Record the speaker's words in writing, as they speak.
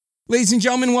Ladies and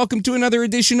gentlemen, welcome to another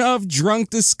edition of Drunk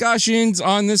Discussions.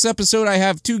 On this episode, I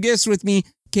have two guests with me.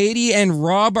 Katie and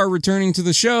Rob are returning to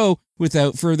the show.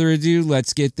 Without further ado,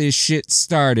 let's get this shit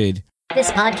started. This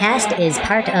podcast is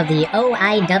part of the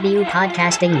OIW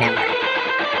Podcasting Network.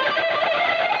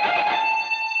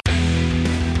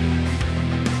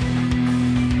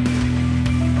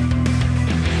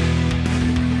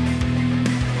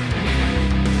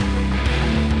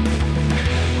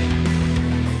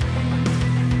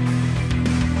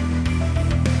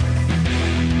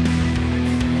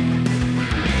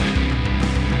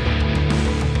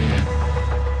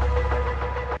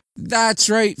 That's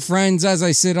right, friends. As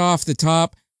I said off the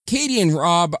top, Katie and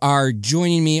Rob are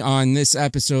joining me on this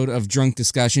episode of Drunk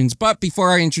Discussions. But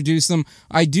before I introduce them,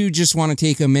 I do just want to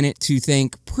take a minute to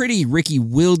thank Pretty Ricky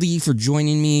Wilde for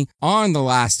joining me on the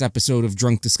last episode of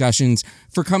Drunk Discussions,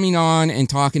 for coming on and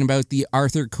talking about the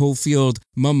Arthur Cofield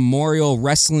Memorial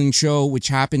Wrestling Show, which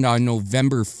happened on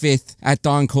November 5th at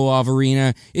Don Koov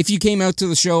Arena. If you came out to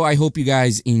the show, I hope you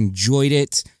guys enjoyed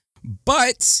it.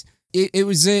 But It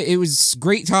was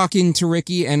great talking to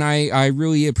Ricky, and I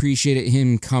really appreciated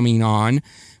him coming on.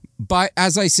 But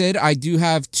as I said, I do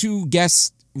have two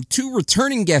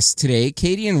returning guests today,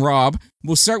 Katie and Rob.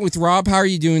 We'll start with Rob. How are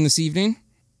you doing this evening?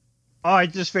 Oh, I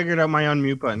just figured out my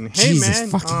unmute button. Hey, Jesus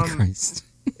man. fucking Christ.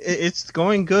 It's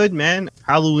going good, man.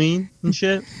 Halloween and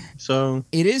shit. So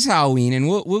it is Halloween, and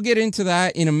we'll get into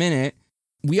that in a minute.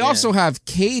 We also have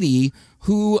Katie,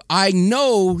 who I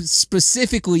know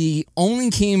specifically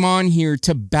only came on here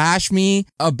to bash me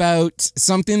about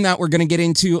something that we're going to get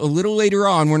into a little later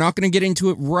on. We're not going to get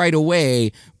into it right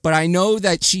away, but I know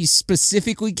that she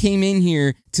specifically came in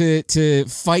here to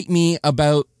fight me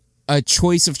about a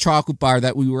choice of chocolate bar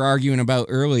that we were arguing about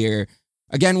earlier.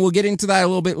 Again, we'll get into that a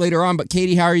little bit later on, but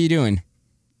Katie, how are you doing?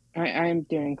 I'm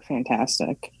doing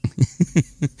fantastic.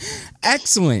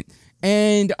 Excellent.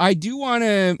 And I do want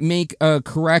to make a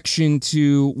correction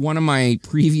to one of my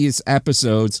previous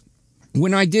episodes.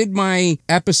 When I did my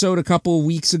episode a couple of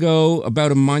weeks ago,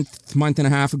 about a month and a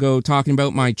half ago, talking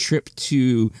about my trip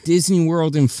to Disney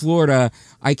World in Florida,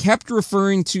 I kept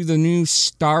referring to the new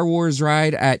Star Wars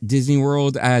ride at Disney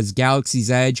World as Galaxy's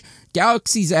Edge.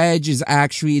 Galaxy's Edge is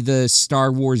actually the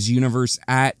Star Wars universe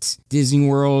at Disney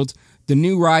World. The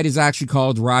new ride is actually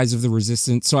called Rise of the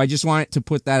Resistance, so I just wanted to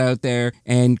put that out there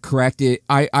and correct it.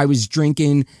 I was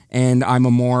drinking, and I'm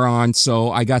a moron, so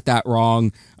I got that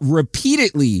wrong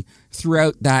repeatedly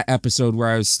throughout that episode where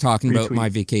I was talking about my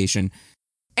vacation.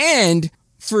 And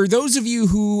for those of you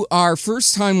who are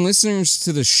first-time listeners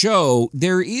to the show,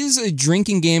 there is a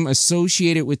drinking game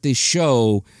associated with this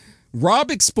show.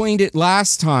 Rob explained it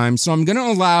last time, so I'm going to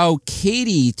allow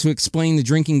Katie to explain the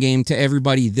drinking game to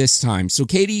everybody this time. So,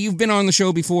 Katie, you've been on the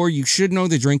show before. You should know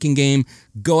the drinking game.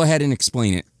 Go ahead and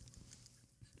explain it.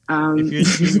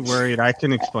 If you're too worried, I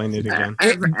can explain it again.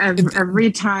 Every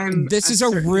time... This is a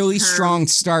really strong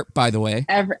start, by the way.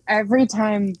 Every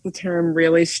time the term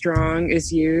really strong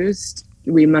is used,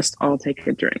 we must all take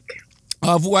a drink.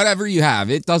 Of whatever you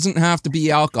have. It doesn't have to be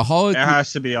alcoholic. It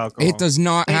has to be alcohol. It does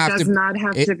not have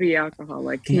to be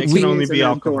alcoholic. It can only be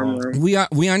alcohol.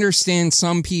 We understand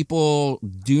some people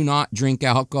do not drink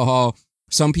alcohol.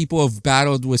 Some people have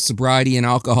battled with sobriety and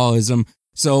alcoholism.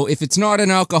 So if it's not an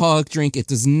alcoholic drink, it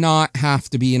does not have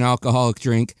to be an alcoholic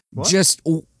drink. What? Just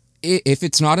if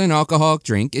it's not an alcoholic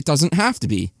drink, it doesn't have to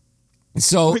be.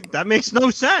 So that makes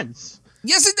no sense.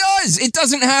 Yes, it does. It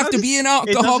doesn't have to be an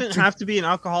alcoholic. It doesn't have to be an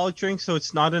alcoholic drink, so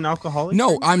it's not an alcoholic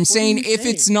drink? No, I'm saying if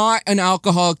it's not an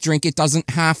alcoholic drink, it doesn't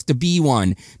have to be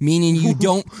one. Meaning you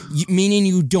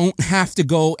don't have to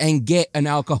go and get an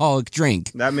alcoholic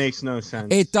drink. That makes no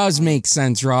sense. It does make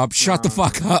sense, Rob. Shut the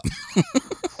fuck up.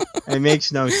 It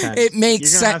makes no sense. It makes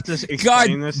sense.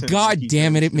 God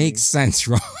damn it, it makes sense,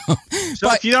 Rob.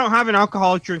 So if you don't have an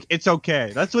alcoholic drink, it's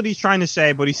okay. That's what he's trying to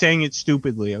say, but he's saying it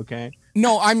stupidly, okay?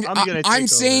 No, I'm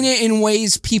saying it in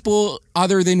ways people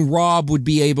other than Rob would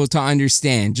be able to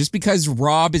understand. Just because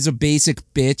Rob is a basic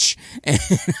bitch and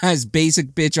has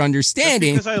basic bitch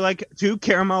understanding. Just because I like 2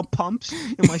 caramel pumps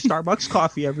in my Starbucks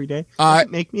coffee every day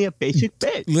doesn't make me a basic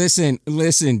bitch.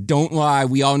 Listen, don't lie.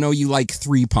 We all know you like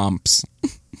 3 pumps.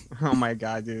 Oh my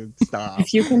god, dude! Stop.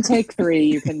 If you can take 3,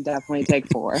 you can definitely take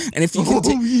 4. And if you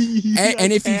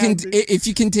can, if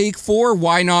you can take 4,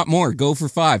 why not more? Go for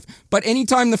 5. But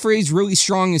anytime the phrase "really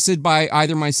strong" is said by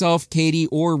either myself, Katie,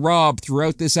 or Rob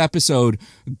throughout this episode,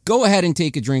 go ahead and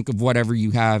take a drink of whatever you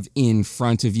have in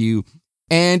front of you.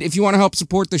 And if you want to help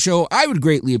support the show, I would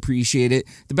greatly appreciate it.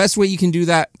 The best way you can do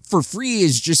that for free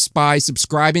is just by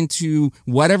subscribing to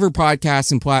whatever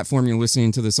podcast and platform you're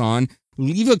listening to this on.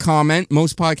 leave a comment.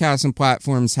 Most podcasts and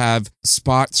platforms have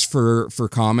spots for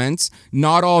comments.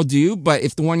 Not all do, but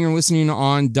if the one you're listening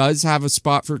on does have a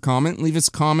spot for comment, leave us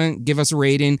a comment, give us a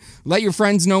rating. Let your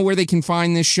friends know where they can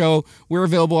find this show. We're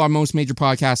available on most major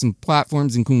podcasts and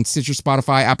platforms, including Stitcher,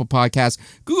 Spotify, Apple Podcasts,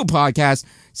 Google Podcasts,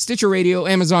 Stitcher Radio,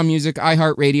 Amazon Music,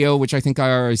 iHeartRadio, which I think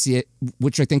I already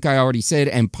said,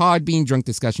 and Podbean,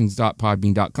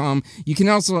 drunkdiscussions.podbean.com. You can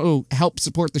also help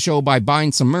support the show by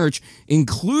buying some merch,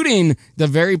 including the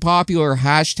very popular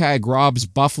hashtag Rob's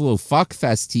Buffalo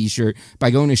Fuckfest t-shirt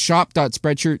by going to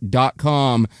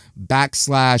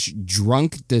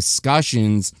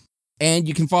shop.spreadshirt.com/drunkdiscussions. And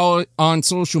you can follow it on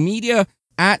social media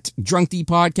at Drunk D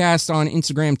Podcast on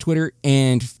Instagram, Twitter,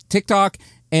 and TikTok,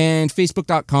 and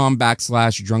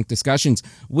facebook.com/drunk discussions.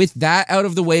 With that out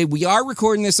of the way, we are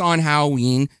recording this on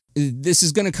Halloween. This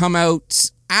is going to come out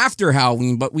after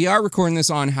Halloween, but we are recording this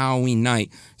on Halloween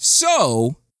night.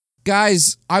 So,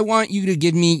 guys, I want you to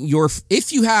give me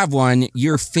if you have one,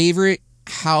 your favorite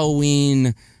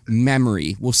Halloween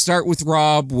memory. We'll start with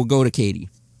Rob. We'll go to Katie.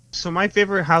 So my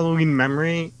favorite Halloween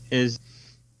memory is...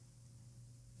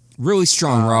 Really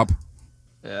strong, Rob.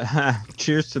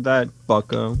 Cheers to that,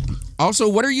 bucko. Also,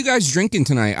 what are you guys drinking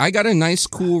tonight? I got a nice,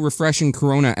 cool, refreshing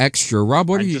Corona Extra. Rob,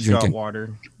 what are you drinking? Got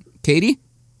water. Katie?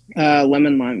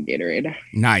 Lemon lime Gatorade.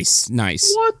 Nice.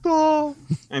 What the?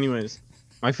 Anyways,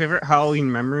 my favorite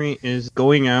Halloween memory is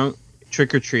going out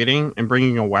trick-or-treating and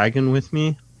bringing a wagon with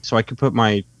me so I could put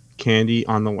my candy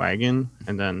on the wagon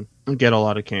and then get a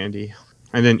lot of candy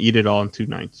and then eat it all in 2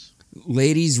 nights.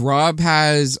 Ladies, Rob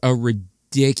has a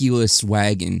ridiculous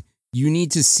wagon. You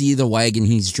need to see the wagon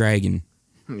he's dragging.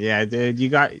 Yeah, dude,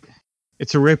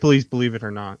 it's a Ripley's Believe It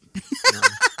or Not.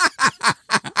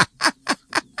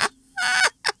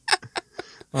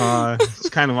 It's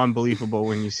kind of unbelievable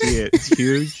when you see it. It's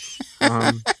huge.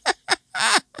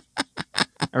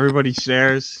 Everybody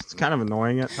shares. It's kind of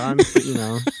annoying at times, but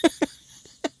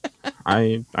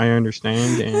I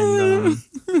understand, and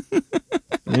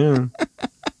yeah.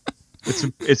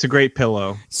 It's a great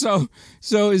pillow. So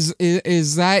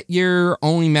is that your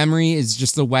only memory? Is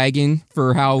just the wagon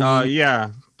for Halloween? Yeah.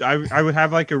 I would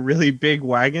have like a really big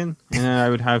wagon, and I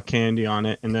would have candy on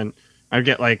it, and then I'd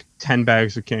get like 10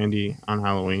 bags of candy on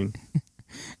Halloween.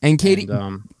 And Katie,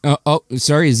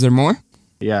 sorry, is there more?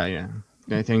 Yeah.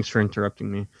 Thanks for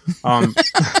interrupting me.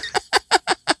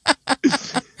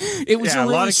 It was a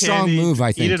really strong move,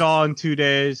 I think. Eat it all in 2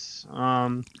 days.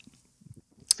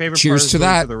 Favorite Cheers part is to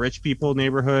that. To the rich people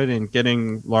neighborhood and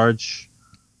getting large...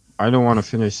 I don't want to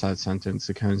finish that sentence.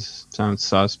 It kind of sounds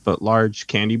sus, but large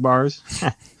candy bars.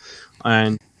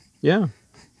 And yeah,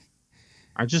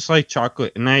 I just like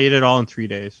chocolate, and I ate it all in 3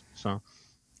 days. So,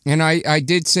 and I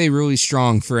did say really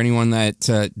strong for anyone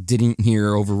that didn't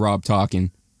hear over Rob talking.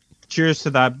 Cheers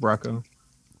to that, Brecco.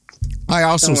 I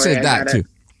also said that too.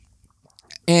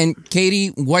 And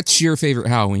Katie, what's your favorite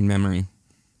Halloween memory?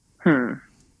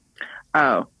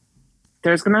 Oh,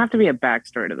 there's gonna have to be a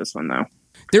backstory to this one, though.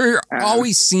 There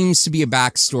always seems to be a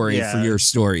backstory for your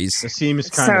stories. The seems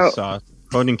kind of soft.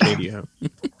 Voting Katie out.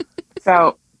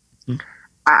 So,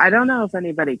 I don't know if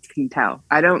anybody can tell.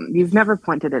 You've never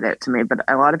pointed it out to me, but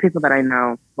a lot of people that I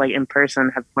know, like in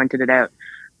person, have pointed it out.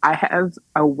 I have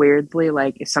a weirdly,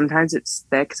 like, sometimes it's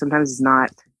thick, sometimes it's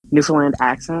not, Newfoundland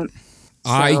accent.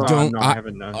 So,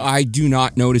 I do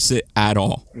not notice it at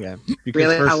all. Yeah, because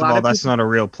really, first of all, that's not a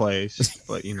real place.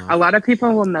 But a lot of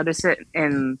people will notice it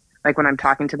in like when I'm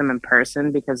talking to them in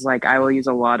person, because like I will use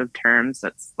a lot of terms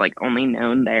that's like only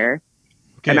known there.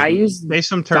 Okay, and I use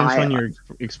some terms when you're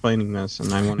explaining this,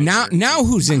 and I want to now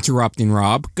who's interrupting,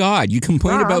 Rob? God, you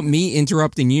complain about me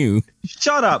interrupting you.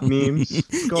 Shut up, memes.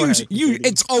 Go ahead.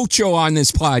 It's Ocho on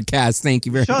this podcast. Thank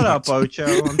you very much. Shut up,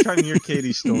 Ocho. I'm trying to hear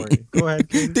Katie's story. Go ahead,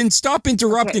 Katie. Then stop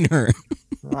interrupting her.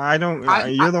 I don't.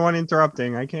 You're the one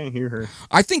interrupting. I can't hear her.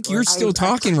 I think you're still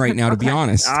talking right now, to be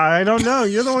honest. I don't know.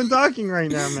 You're the one talking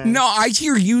right now, man. No, I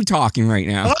hear you talking right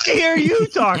now. I hear you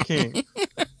talking.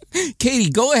 Katie,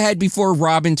 go ahead before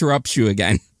Rob interrupts you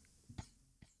again.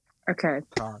 Okay.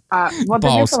 Well,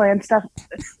 the Newfoundland stuff.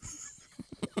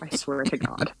 I swear to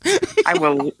God, I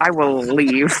will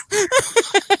leave.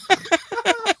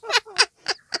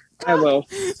 I will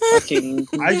fucking.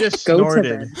 I just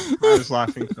snorted. I was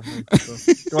laughing.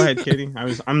 So go ahead, Katie.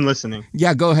 I'm listening.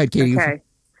 Yeah, go ahead, Katie. Okay.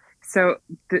 So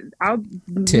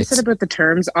you said about the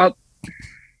terms. I'll.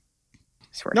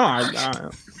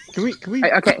 Can we?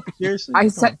 Okay. Seriously. I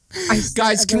said,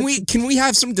 guys, can we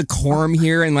have some decorum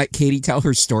here and let Katie tell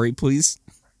her story, please?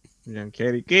 Yeah,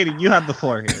 Katie, you have the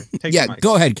floor here.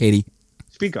 Go ahead, Katie.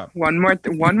 Speak up. One more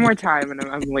time, and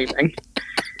I'm leaving.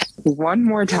 One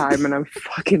more time, and I'm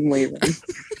fucking leaving.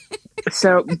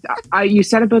 So you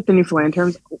said about the Newfoundland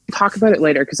terms. Talk about it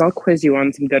later because I'll quiz you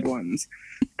on some good ones.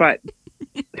 But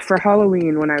for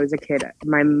Halloween, when I was a kid,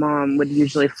 my mom would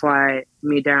usually fly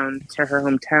me down to her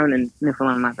hometown in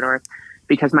Newfoundland, Labrador,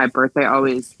 because my birthday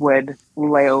always would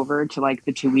lay over to like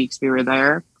the 2 weeks we were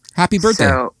there. Happy birthday!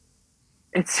 So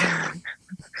it's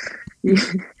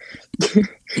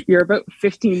you're about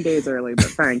 15 days early, but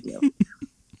thank you.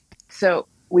 So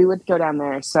we would go down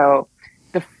there. So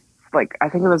I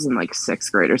think it was in like 6th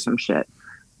grade or some shit.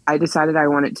 I decided I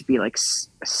wanted to be like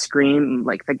Scream,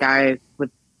 like the guy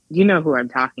with, you know who I'm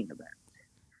talking about,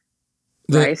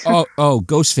 right?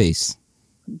 Ghostface.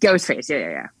 Ghostface,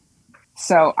 yeah.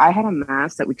 So I had a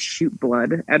mask that would shoot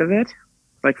blood out of it,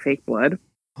 like fake blood,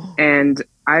 and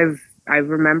I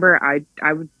remember I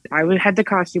had the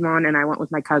costume on, and I went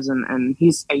with my cousin, and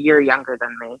he's a year younger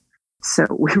than me. So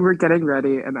we were getting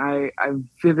ready, and I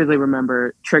vividly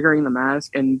remember triggering the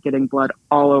mask and getting blood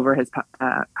all over his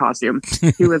costume.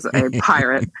 He was a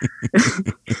pirate.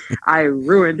 I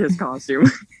ruined his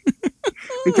costume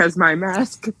because my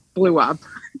mask blew up.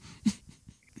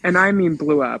 And I mean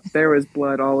blew up. There was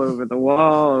blood all over the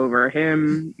wall, over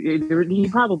him. He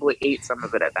probably ate some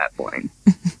of it at that point.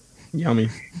 Yummy.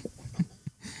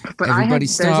 But everybody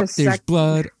stop. There's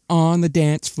blood on the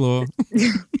dance floor.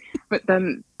 But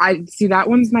then that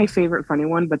one's my favorite funny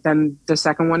one. But then the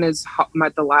second one is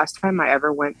the last time I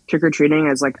ever went trick-or-treating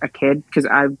as like a kid, because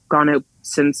I've gone out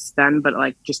since then, but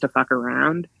like just to fuck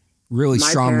around. Really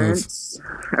strong move.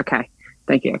 Okay,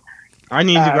 thank you. I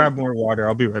need to grab more water.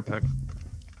 I'll be right back.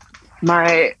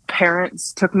 My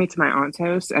parents took me to my aunt's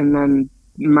house, and then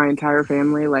my entire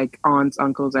family, like aunts,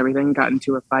 uncles, everything, got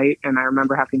into a fight, and I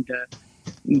remember having to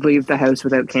leave the house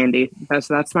without candy.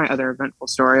 That's my other eventful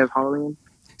story of Halloween.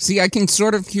 See, I can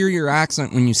sort of hear your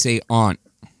accent when you say aunt.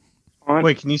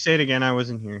 Wait, can you say it again? I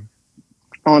wasn't here.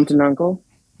 Aunt and uncle?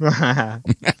 Go ahead,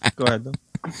 though.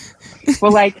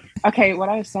 Well, like, okay, what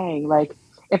I was saying, like,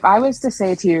 if I was to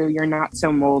say to you, you're not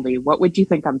so moldy, what would you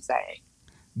think I'm saying?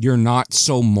 You're not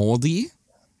so moldy?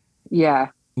 Yeah.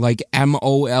 Like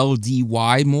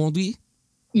MOLDY moldy?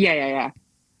 Yeah.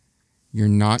 You're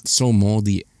not so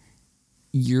moldy.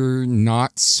 You're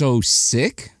not so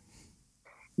sick?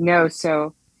 No,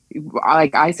 so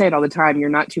like I say it all the time, you're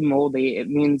not too moldy. It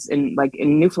means in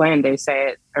Newfoundland they say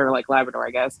it, or like Labrador,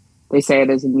 I guess. They say it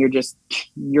as in you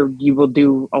will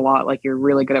do a lot, like you're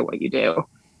really good at what you do.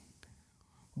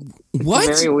 What?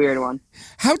 It's a very weird one.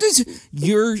 How does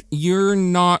you're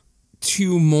not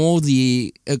too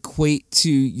moldy equate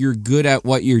to you're good at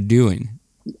what you're doing?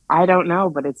 I don't know,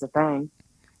 but it's a thing.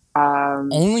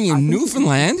 Only in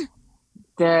Newfoundland?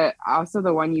 The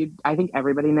one I think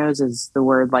everybody knows is the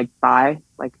word like bye.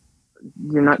 Like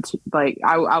you're not too, like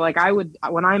I would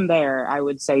when I'm there I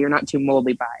would say you're not too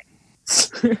moldy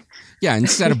bye. Yeah,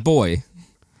 instead of boy.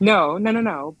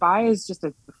 No. Bye is just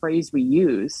a phrase we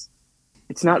use.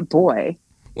 It's not boy.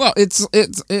 Well, it's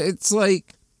like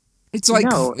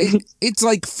no, it's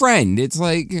like friend. It's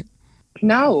like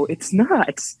no, it's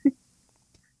not.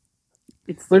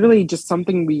 It's literally just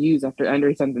something we use after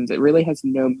every sentence. It really has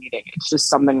no meaning. It's just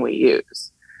something we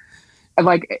use.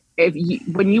 Like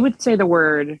when you would say the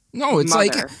word no, it's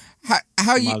mother, like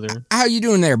how you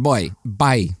doing there, boy?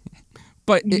 Bye.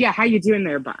 But how you doing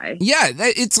there, bye? Yeah,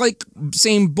 it's like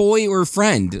saying boy or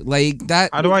friend, like that.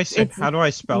 How do I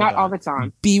spell not that? all the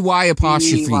time. BY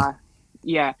apostrophe. B-Y.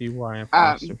 Yeah. BY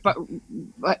apostrophe.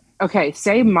 But okay,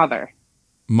 say mother.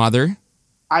 Mother.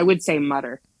 I would say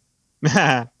mother.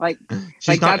 Like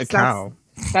she's not a cow.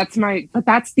 That's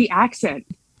the accent.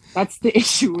 That's the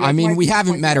issue. I mean, we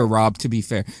haven't met her, Rob, to be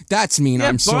fair. That's mean.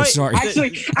 I'm so sorry.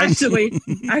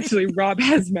 Actually, Rob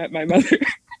has met my mother.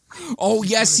 Oh,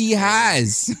 yes, he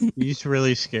has. He's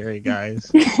really scary,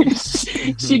 guys.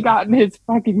 She got in his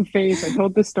fucking face. I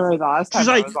told the story the last time. She's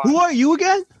like, who are you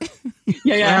again?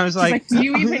 Yeah. And I was like, do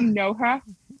you even know her?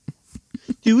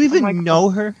 Do you even know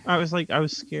her? I was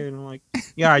scared. I'm like,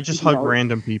 yeah, I just hug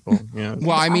random people. Yeah.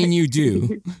 Well, I mean, you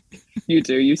do. You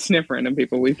do. You sniff random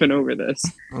people. We've been over this.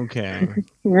 Okay.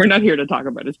 We're not here to talk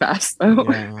about his past, though.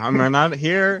 Yeah, I'm not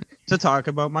here to talk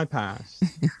about my past.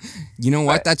 You know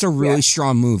what? That's a really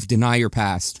strong move. Deny your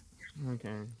past.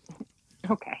 Okay.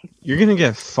 You're going to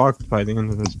get fucked by the end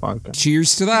of this podcast.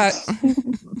 Cheers to that.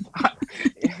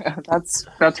 Yeah,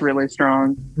 that's really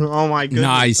strong. Oh my goodness.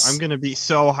 Nice. I'm going to be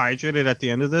so hydrated at the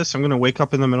end of this. I'm going to wake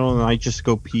up in the middle of the night, just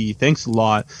go pee. Thanks a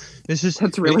lot.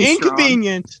 That's really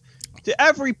inconvenient to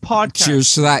every podcast.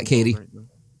 Cheers to that, Katie.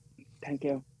 Thank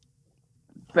you.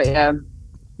 But yeah,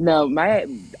 no,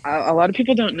 a lot of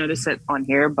people don't notice it on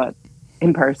here, but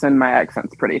in person, my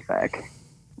accent's pretty thick.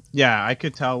 Yeah, I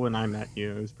could tell when I met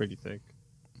you. It was pretty thick.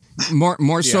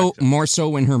 More so accent. more so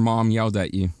when her mom yelled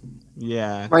at you.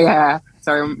 Yeah. Oh yeah.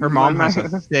 Sorry, Her mom my,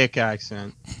 has a thick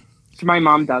accent. my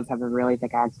mom does have a really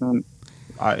thick accent.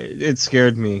 It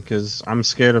scared me because I'm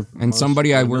scared of. And most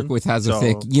somebody I women, work with has a so-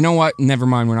 thick. You know what? Never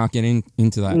mind. We're not getting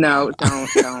into that. No,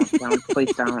 don't,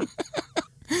 please don't.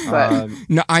 But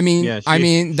No, I mean, Yeah, I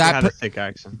mean she that had a thick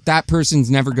accent. that person's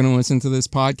never going to listen to this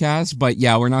podcast. But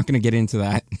yeah, we're not going to get into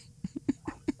that.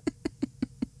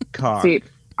 God. see,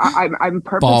 I'm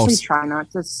purposely Balls. trying not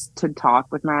to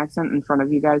talk with my accent in front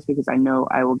of you guys because I know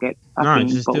I will get No, fucking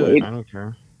just do bullied. it. I don't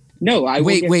care. No, I will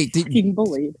Wait, get wait, did- fucking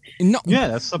bullied. No, Yeah,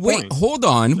 that's the wait, point. hold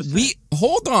on. Just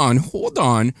Hold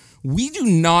on. We do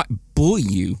not bully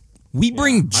you. We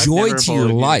bring Yeah, I've joy never to your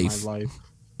bullied you in life. my life.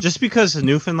 Just because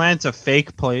Newfoundland's a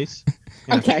fake place,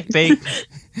 and a Okay. fake,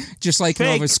 Just like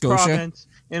fake Nova Scotia. province,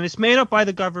 and it's made up by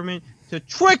the government to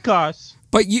trick us.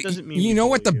 But you Doesn't mean you we know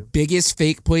what the bully you. biggest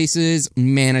fake place is?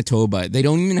 Manitoba. They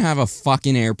don't even have a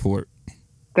fucking airport.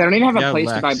 They don't even have a Yeah, place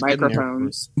to buy Lex, get an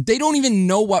microphones. They don't even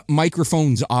know what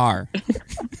microphones are.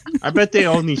 I bet they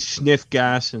only sniff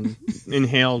gas and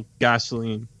inhale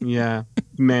gasoline. Yeah,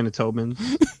 Manitobans.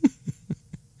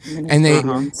 And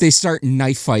Uh-huh. they start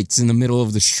knife fights in the middle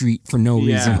of the street for no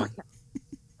Yeah. reason.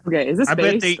 Okay, is this I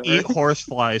bet based they or- eat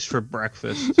horseflies for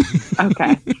breakfast.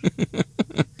 Okay.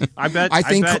 I bet. I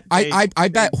think bet I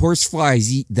bet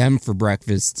horseflies eat them for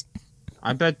breakfast.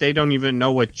 I bet they don't even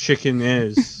know what chicken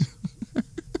is.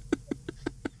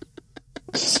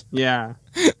 Yeah.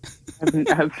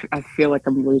 I feel like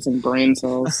I'm losing brain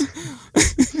cells.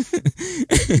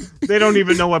 They don't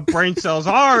even know what brain cells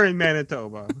are in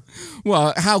Manitoba.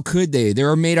 Well, how could they?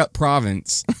 They're a made up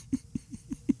province.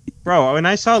 Bro, when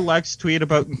I saw Lex tweet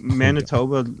about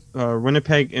Manitoba,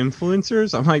 Winnipeg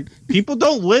influencers, I'm like, people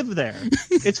don't live there.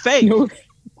 It's fake. No,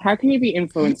 how can you be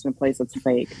influenced in a place that's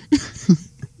fake?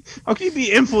 How can you be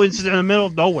influenced in the middle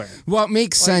of nowhere? Well, it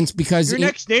makes sense because Your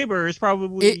next neighbor is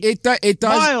probably it does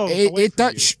miles away it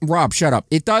from does Rob, shut up.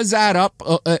 It does add up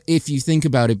if you think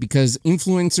about it because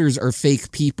influencers are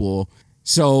fake people.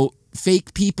 So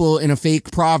fake people in a fake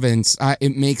province,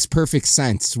 it makes perfect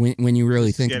sense when you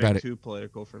really think getting about it. too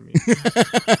political for me.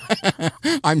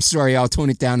 I'm sorry, I'll tone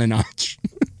it down a notch.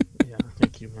 Yeah,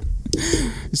 thank you,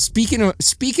 man.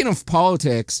 Speaking of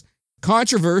politics,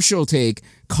 controversial take,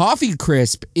 Coffee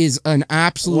Crisp is an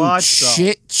absolute What the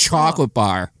shit chocolate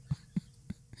bar.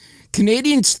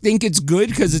 Canadians think it's good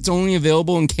because it's only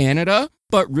available in Canada,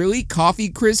 but really, Coffee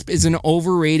Crisp is an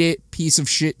overrated piece of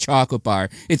shit chocolate bar.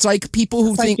 It's like people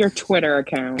who It's think like your Twitter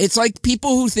account. it's like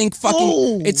people who think fucking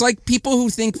Oh. it's like people who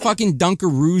think fucking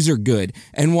Dunkaroos are good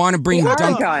and want to bring Oh my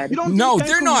Dunk. God. You don't No, think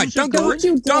they're not. Dunkaroos are good? Don't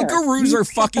you dare. Dunkaroos You are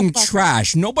shut fucking the fuck up.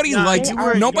 trash. Nobody Nah, likes. you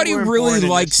weren't Nobody born really in this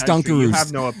likes country. You Dunkaroos.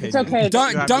 have no opinion. It's okay.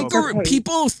 Dun- You have no Dunkaroo, opinion.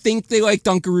 people think they like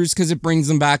Dunkaroos because it brings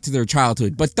them back to their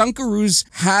childhood, but Dunkaroos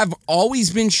have always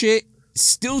been shit.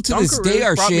 Still to this day Dunkaroos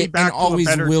are brought me shit back and to a always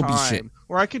better will be time, shit.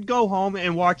 Where I could go home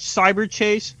and watch Cyber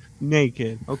Chase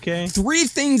naked, okay? 3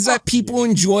 things that people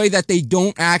enjoy that they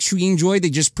don't actually enjoy, they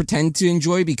just pretend to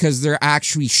enjoy because they're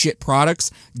actually shit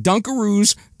products.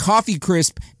 Dunkaroos, Coffee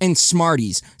Crisp, and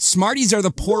Smarties. Smarties are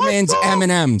the poor man's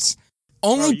M&Ms.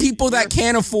 Only you- people that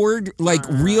can't afford like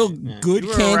real Yeah. good You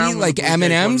were candy around when like the Blue Jays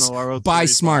won M&Ms the World buy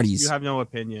Series, Smarties. You have no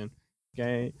opinion,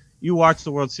 okay? You watch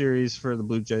the World Series for the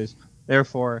Blue Jays,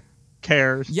 therefore,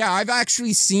 cares. Yeah, I've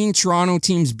actually seen Toronto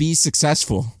teams be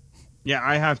successful. Yeah,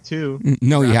 I have too.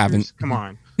 No, you Raptors? haven't. Come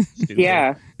on. Stupid.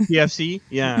 Yeah. TFC?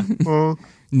 Yeah. Oh,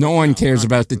 No one cares not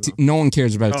about the true, no one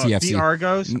cares about the TFC.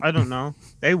 Argos? I don't know.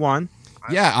 They won.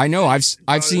 Yeah, I know. I've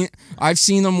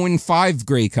seen them win 5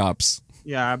 Grey Cups.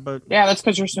 Yeah, but Yeah, that's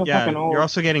because you're so yeah, fucking old. you're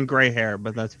also getting gray hair,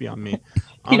 but that's beyond me.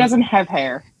 He doesn't have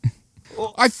hair.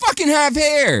 I fucking have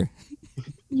hair.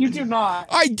 You do not.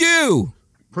 I do.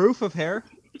 Proof of hair?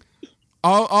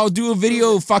 I'll do a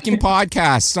video fucking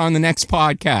podcast on the next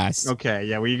podcast. Okay,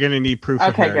 yeah, well, you're gonna need proof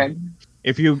of Okay, hair. good.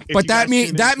 If you That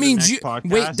means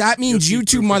you you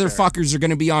two motherfuckers are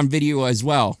gonna be on video as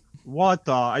well. What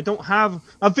the? I don't have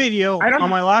a video I don't- on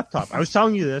my laptop. I was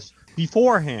telling you this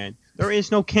beforehand. There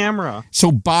is no camera.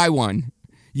 So buy one.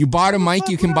 You bought a mic,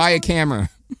 you can buy a camera.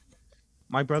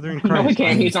 My brother in No, Christ. he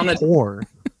can't. I'm He's on the- poor.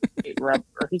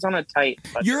 He's on a tight.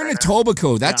 budget You're in right now.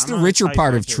 Etobicoke. That's I'm the on a richer tight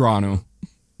part of budget. Toronto.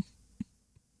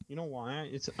 You know why?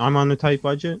 I'm on a tight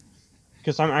budget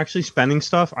because I'm actually spending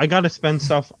stuff. I gotta spend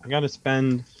stuff. I gotta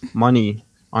spend money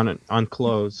on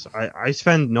clothes. I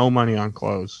spend no money on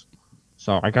clothes,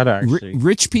 so I gotta actually.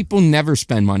 Rich people never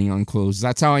spend money on clothes.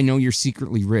 That's how I know you're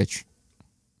secretly rich.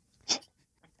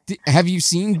 Have you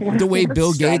seen the way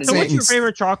Bill Gates So what's your and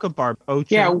favorite chocolate bar? Ocho?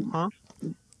 Yeah. Huh?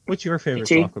 What's your favorite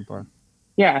Ocho. chocolate bar?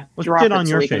 Yeah, Let's drop get it on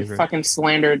so your we can favorite. fucking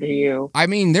slander to you. I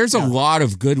mean, there's a lot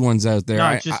of good ones out there.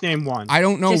 No, just name one. I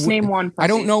don't know. Just name one. I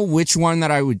don't pussy. know which one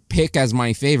that I would pick as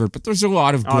my favorite, but there's a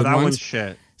lot of Oh, good that ones. one's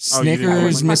shit. Oh, you didn't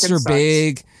Snickers, know one? Fucking Mr. sucks.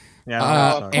 Big, Yeah,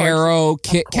 that sucks. Arrow,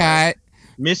 Kit course. Kat.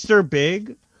 Mr.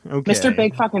 Big. Okay. Mr.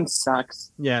 Big fucking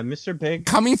sucks. Yeah, Mr. Big.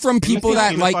 Coming from people Mr. that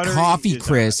Peanut like Butter coffee is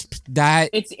crisp, that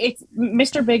It's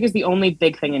Mr. Big is the only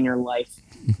big thing in your life.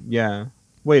 Yeah.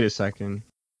 Wait a second.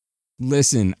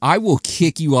 listen, I will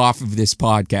kick you off of this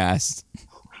podcast.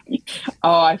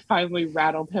 Oh, I finally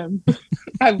rattled him.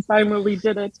 I finally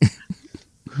did it.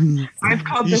 I've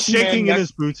called He's this shaking man in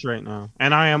his boots right now,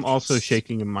 and I am also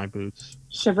shaking in my boots.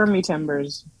 shiver me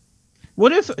timbers.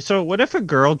 What if a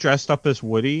girl dressed up as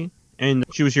Woody and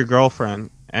she was your girlfriend,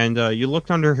 and you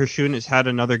looked under her shoe and it had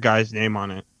another guy's name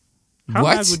on it? How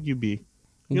What? mad would you be?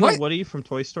 You What? know Woody from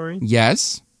Toy Story?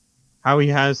 Yes? How he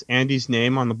has Andy's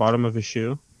name on the bottom of his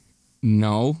shoe?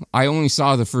 No, I only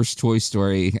saw the first Toy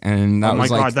Story, and that Oh my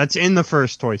was like, god, that's in the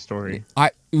first Toy Story.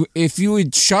 if you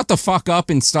would shut the fuck up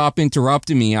and stop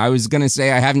interrupting me, I was gonna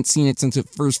say I haven't seen it since it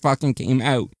first fucking came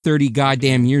out 30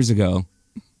 goddamn years ago.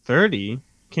 30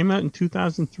 came out in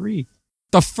 2003.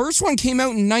 The first one came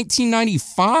out in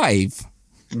 1995.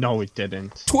 No, it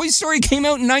didn't. Toy Story came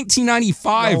out in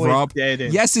 1995, No, Rob. it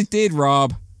didn't. Yes, it did,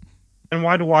 Rob. And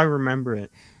why do I remember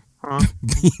it? Huh?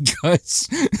 Because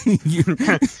you,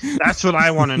 That's what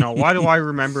I want to know. Why do I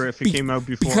remember if it came out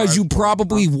before? I because was you born?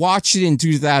 probably watched it in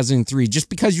 2003. Just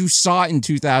because you saw it in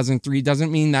 2003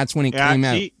 doesn't mean that's when it Yeah, came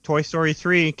out. see, Toy Story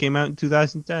 3 came out in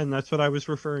 2010. That's what I was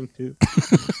referring to.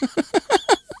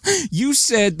 You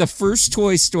said the first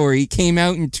Toy Story came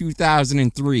out in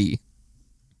 2003.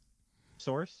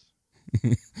 Source?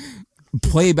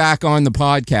 Play back on the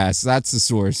podcast. That's the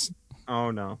source.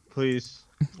 Oh no, please.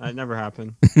 That never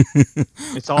happened.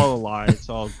 It's all a lie. It's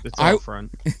all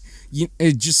front.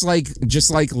 Just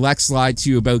like Lex lied to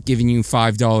you about giving you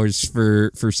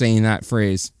 $5 for saying that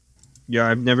phrase. Yeah,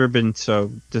 I've never been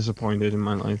so disappointed in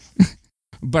my life.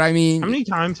 But I mean, How many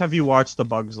times have you watched A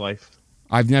Bug's Life?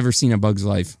 I've never seen A Bug's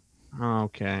Life.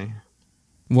 Okay.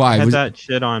 Why? I had Was- that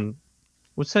shit on.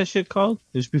 What's that shit called?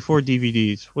 It was before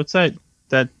DVDs. What's that thing?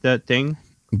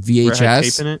 Where it had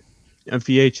tape VHS? in it? A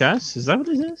VHS? Is that what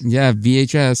it is? Yeah,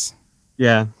 VHS.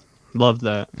 Yeah, loved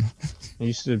that. I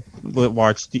used to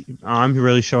watch. I'm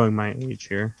really showing my age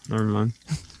here. Never mind.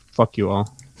 Fuck you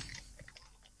all.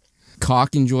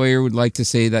 Cock Enjoyer would like to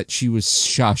say that she was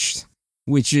shushed,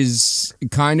 which is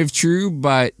kind of true,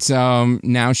 but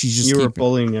now she's just You were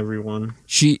bullying everyone.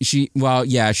 she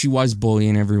was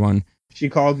bullying everyone. She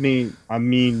called me a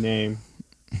mean name.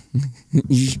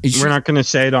 You- We're not going to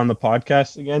say it on the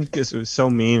podcast again because it was so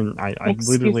mean. I Excuse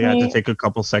literally had to me? take a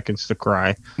couple seconds to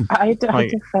cry. I Like-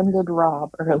 defended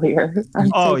Rob earlier. I'm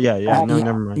Oh so yeah. No, bad.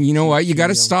 never mind. You know what? You got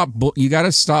to stop. You got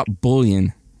to stop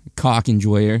bullying, Cock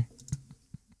Enjoyer.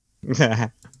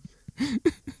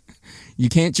 You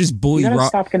can't just bully You gotta Rob.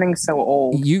 stop getting so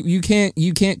old. You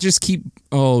can't just keep.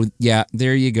 Oh yeah,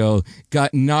 there you go.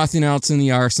 Got nothing else in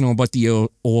the arsenal but the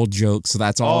old jokes. So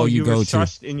that's all Oh, you you go were to.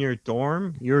 shushed in your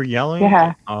dorm? You were yelling?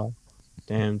 Yeah. Oh,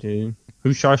 damn, dude. Who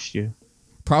shushed you?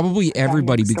 Probably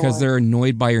everybody next because door. they're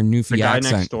annoyed by your The Newfie guy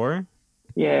accent. next door?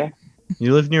 Yeah.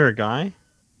 You live near a guy?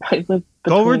 I live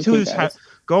Go over between to two his guys. house.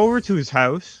 Go over to his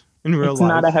house in real It's life.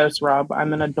 not a house, Rob.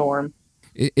 I'm in a dorm.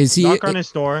 Is he? Knock on his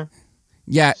door.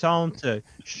 Yeah. Tell him to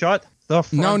shut the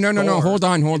front No. door. Hold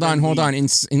on. and then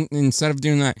leave. Instead of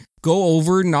doing that, go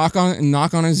over, knock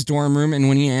on his dorm room, and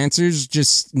when he answers,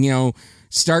 just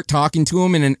start talking to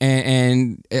him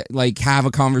and like have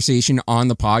a conversation on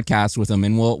the podcast with him,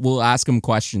 and we'll ask him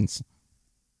questions.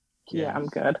 Yeah, I'm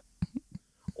good.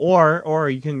 Or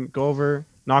you can go over,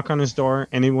 knock on his door,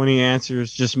 and then when he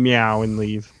answers, just meow and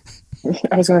leave.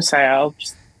 I was gonna say I'll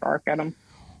just bark at him.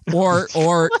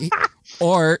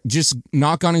 Or just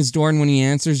knock on his door, and when he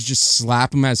answers, just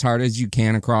slap him as hard as you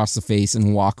can across the face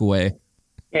and walk away.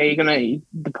 Yeah, the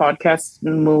podcast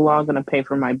moolah gonna pay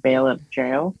for my bail at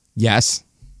jail? Yes.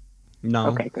 No.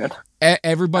 Okay, good.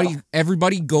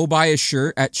 Everybody go buy a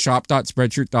shirt at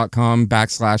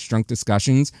shop.spreadshirt.com/drunk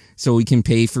discussions so we can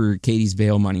pay for Katie's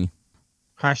bail money.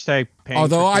 Hashtag paying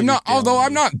Although for I'm not Katie's although bail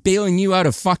I'm not bailing you out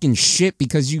of fucking shit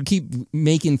because you keep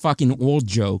making fucking old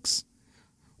jokes.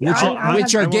 Yeah,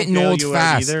 Which I are won't getting bail old you out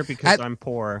fast. either because I'm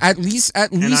poor. At least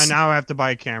and I now have to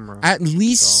buy a camera. at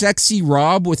least So. Sexy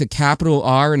Rob with a capital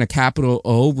R and a capital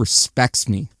O respects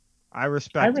me. I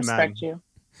respect I men. respect you.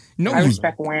 No, I you,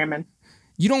 respect women.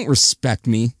 you don't respect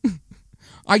me.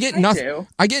 I get nothing. do.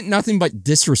 I get nothing but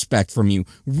disrespect from you.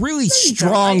 Really you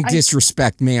strong don't. I-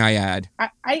 disrespect, may I add. I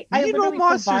You know literally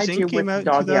Monsters provide you Inc. came with out in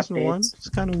doggy 2001? updates. It's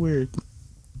kind of weird.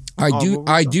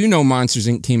 I do know Monsters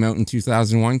Inc. came out in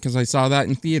 2001 because I saw that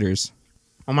in theaters.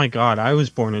 Oh my god, I was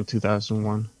born in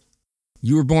 2001.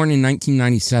 You were born in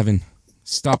 1997.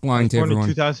 Stop lying to everyone. Born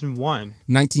in 2001.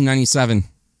 1997.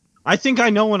 I think I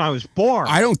know when I was born.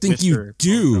 I don't think you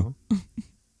do.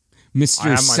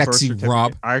 Mr. Sexy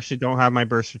Rob. I actually don't have my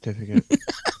birth certificate.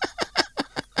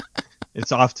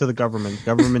 It's off to the government.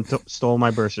 Government stole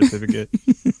my birth certificate.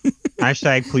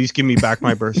 Hashtag, please give me back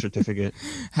my birth certificate.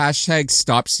 Hashtag,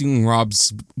 stop stealing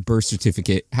Rob's birth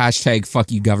certificate. Hashtag,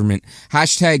 fuck you, government.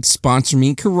 Hashtag, sponsor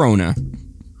me, Corona.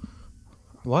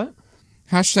 What?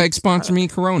 Hashtag, sponsor me,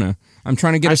 Corona. I'm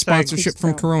trying to get a sponsorship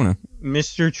from Corona.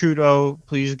 Mr. Trudeau,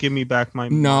 please give me back my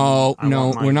No,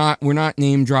 we're not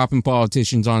name dropping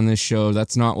politicians on this show.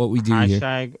 That's not what we do here.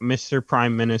 Hashtag, Mr.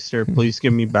 Prime Minister, please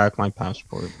give me back my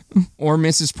passport. Or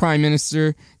Mrs. Prime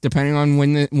Minister, depending on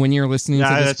when you're listening to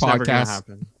this that's never gonna podcast.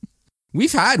 happen.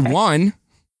 We've had one.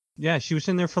 Yeah, she was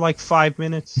in there for like 5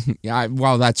 minutes. Yeah,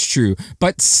 well, that's true.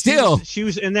 But still. She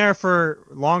was in there for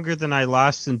longer than I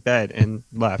last in bed and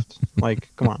left. Like,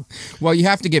 come on. Well, you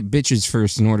have to get bitches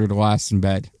first in order to last in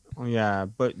bed. Oh, yeah,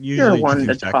 but usually You're one 2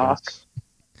 to seconds. talk.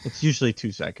 It's usually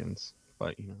 2 seconds,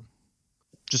 but you know.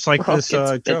 Just like this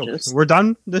joke. bitches. We're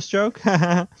done this joke?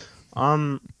 Yeah.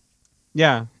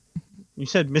 You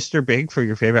said Mr. Big for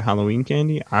your favorite Halloween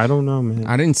candy? I don't know, man.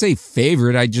 I didn't say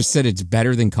favorite. I just said it's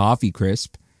better than Coffee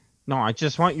Crisp. No, I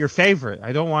just want your favorite.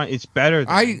 I don't want it's better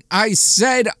than I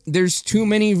said there's too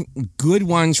many good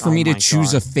ones for me to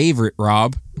choose a favorite,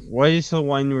 Rob. What is the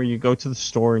one where you go to the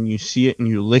store and you see it and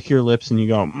you lick your lips and you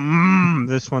go,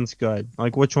 this one's good?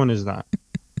 Like, which one is that?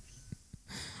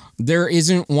 There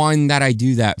isn't one that I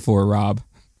do that for, Rob.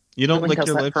 You don't Someone lick does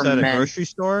your that lips for at a men. grocery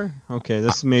store? Okay,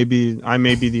 I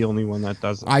may be the only one that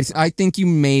does it. I think you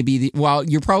may be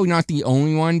you're probably not the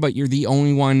only one, but you're the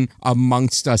only one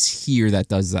amongst us here that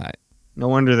does that. No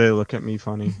wonder they look at me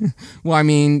funny. Well, I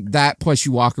mean, that plus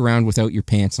you walk around without your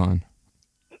pants on.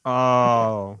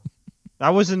 Oh, that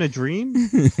wasn't a dream?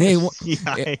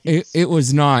 It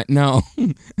was not, no.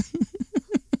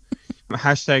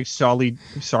 Hashtag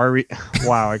sorry.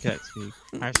 Wow, I can't speak.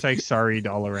 Hashtag sorry,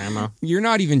 Dollarama. You're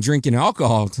not even drinking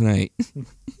alcohol tonight.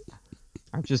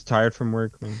 I'm just tired from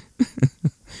work, man.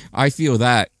 I feel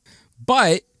that.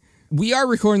 But we are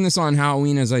recording this on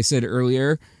Halloween, as I said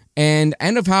earlier. And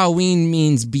end of Halloween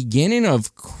means beginning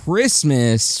of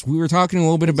Christmas. We were talking a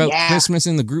little bit about Christmas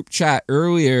in the group chat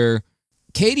earlier.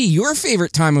 Katie, your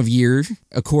favorite time of year,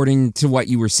 according to what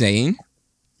you were saying.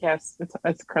 Yes,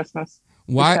 it's Christmas.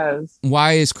 Why? Because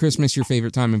Why is Christmas your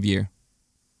favorite time of year?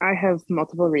 I have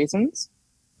multiple reasons.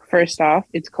 First off,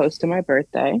 it's close to my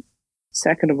birthday.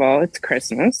 Second of all, it's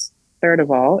Christmas. Third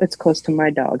of all, it's close to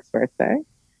my dog's birthday.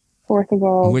 Fourth of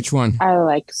all, Which one? I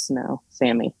like snow.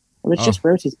 Sammy. It was just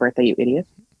Rosie's birthday, you idiot.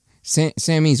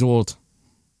 Sammy's old.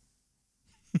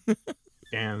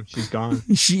 Damn, she's gone.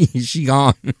 She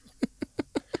gone.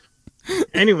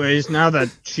 Anyways, now that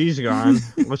she's gone,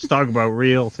 let's talk about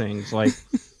real things like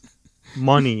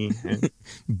money and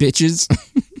Bitches.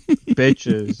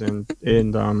 bitches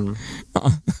and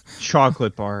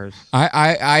chocolate bars.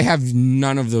 I have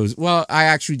none of those. Well, I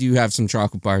actually do have some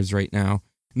chocolate bars right now.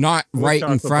 Not What right in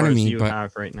chocolate front of bars me, do you but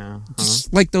have right now.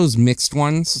 just like those mixed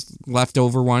ones,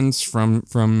 leftover ones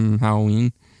from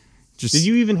Halloween. Just Did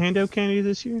you even hand out candy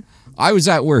this year? I was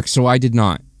at work, so I did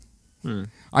not. I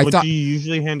What thought do you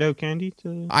usually hand out candy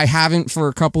to? I haven't for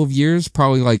a couple of years,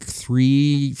 probably like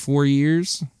 3-4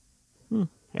 years.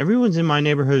 Everyone's in my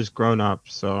neighborhood is grown up,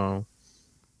 so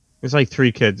it's like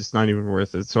 3 kids. It's not even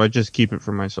worth it. So I just keep it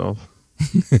for myself.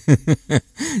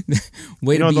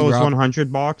 Way You know to be, those Rob.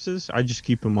 100 boxes? I just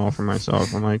keep them all for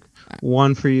myself. I'm like,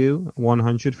 1 for you,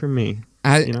 100 for me.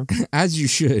 As, you know? as you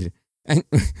should. And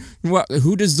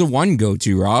who does the one go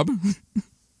to, Rob?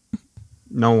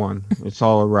 No one. It's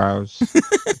all aroused.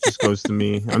 It just goes to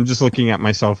me. I'm just looking at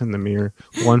myself in the mirror.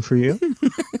 1 for you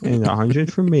and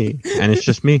 100 for me. And it's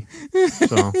just me.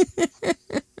 So,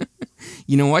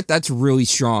 You know what? That's really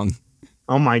strong.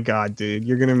 oh my God, dude.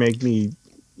 You're going to make me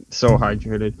so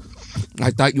hydrated.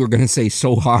 I thought you were going to say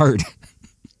so hard.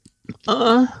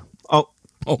 Oh,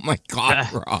 Oh my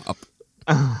God, Rob.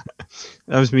 that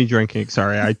was me drinking.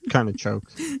 Sorry, I kind of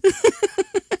choked.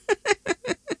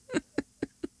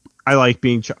 I like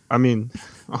being.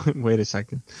 Wait a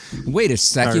second. Wait a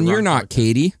second. Sorry, You're wrong not podcast.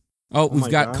 Katie. Oh, we've my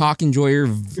got God. Cock Enjoyer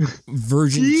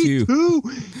version 2.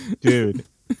 Dude.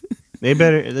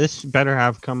 This better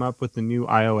have come up with the new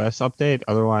iOS update.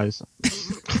 Otherwise,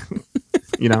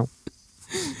 you know.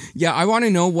 Yeah, I want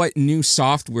to know what new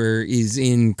software is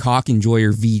in Cock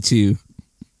Enjoyer V2.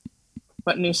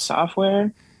 What new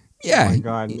software? Yeah. Oh my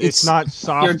god. It's not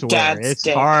software. dad's It's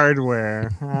dick.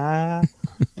 hardware.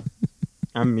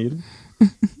 I'm muted.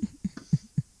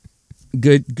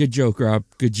 Good joke, Rob.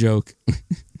 Good joke.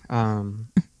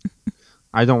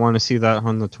 I don't want to see that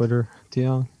on the Twitter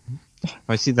TL. If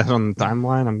I see that on the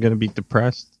timeline, I'm gonna be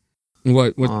depressed.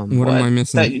 What am I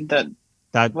missing?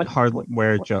 That What-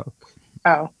 hardware what- joke.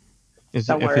 Oh, Is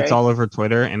Don't if it's worry. all over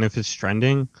Twitter and if it's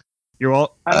trending, you're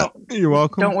you're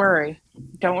welcome. don't worry.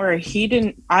 Don't worry.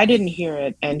 I didn't hear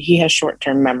it, and he has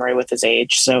short-term memory with his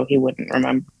age, so he wouldn't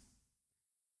remember.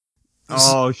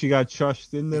 Oh, she got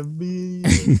trushed in the bee.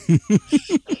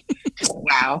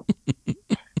 Wow.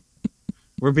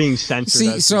 We're being censored See,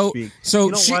 as so we speak. so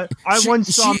You know she, what? I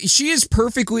once saw. she is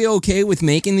perfectly okay with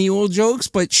making the old jokes,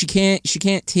 but she can't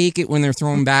take it when they're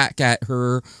thrown back at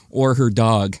her or her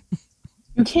dog.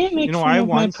 You can't make You know, fun I of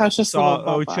my once precious saw little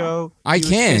Bobo. Ocho. I He was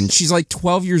can. kissing- She's like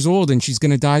 12 years old and she's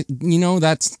gonna die. You know,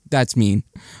 that's mean.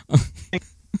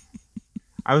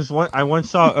 I once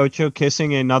saw Ocho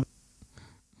kissing another,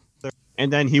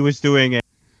 and then he was doing it,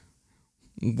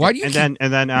 Why do you? and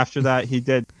then after that he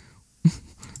did.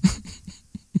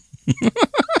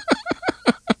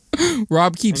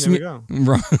 Rob keeps And me. there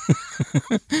we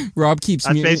go. Rob keeps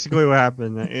That's me. basically what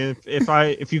happened.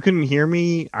 If you couldn't hear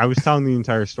me, I was telling the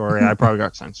entire story. I probably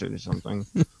got censored or something.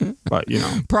 But you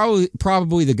know,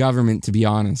 Probably the government, to be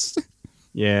honest.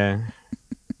 yeah,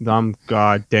 dumb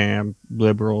goddamn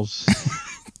liberals.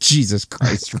 Jesus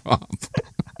Christ, Rob.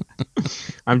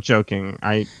 I'm joking.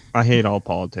 I hate all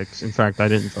politics. In fact, I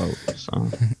didn't vote. So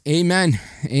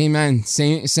Amen.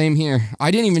 Same here. I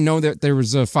didn't even know that there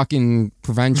was a fucking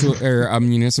provincial or a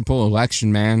municipal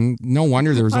election, man. No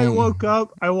wonder there was I only. woke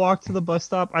up. I walked to the bus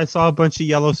stop. I saw a bunch of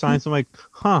yellow signs. I'm like,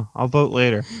 I'll vote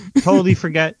later. Totally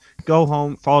forget. Go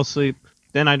home. Fall asleep.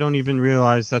 Then I don't even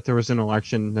realize that there was an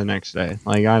election the next day.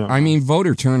 Like I don't. I know. mean,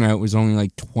 voter turnout was only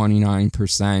like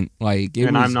 29%. Like,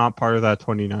 and I'm not part of that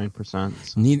 29%.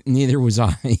 So. Neither was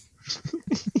I.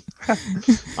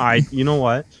 You know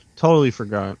what? Totally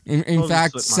forgot. In Totally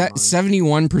fact, slipped my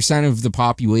mind. 71% of the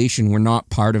population were not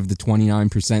part of the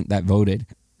 29% that voted.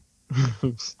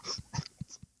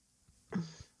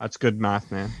 That's good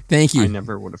math, man. Thank you. I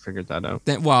never would have figured that out.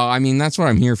 Well, I mean, that's what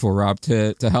I'm here for, Rob,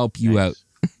 to help you out. Thanks.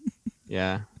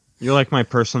 Yeah. You're like my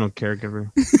personal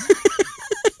caregiver.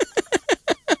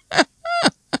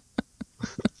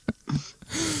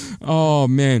 Oh,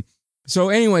 man. So,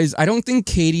 anyways, I don't think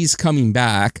Katie's coming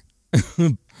back.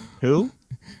 Who? You mean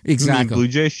Exactly. Blue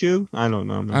Jay Shoe? I don't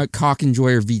know, man. Cock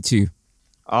Enjoyer V2.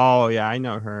 Oh, yeah, I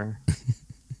know her.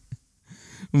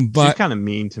 She's But kind of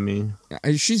mean to me.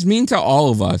 she's mean to all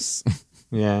of us.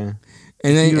 Yeah.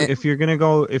 And then, If you're gonna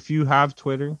go, if you have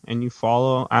Twitter and you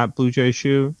follow at Blue Jay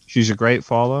Shoe, she's a great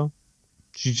follow.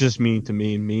 She's just mean to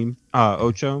me and mean.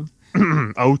 Ocho.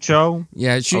 Ocho.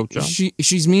 yeah, Ocho.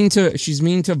 she's mean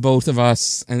to both of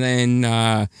us, and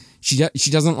then she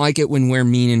doesn't like it when we're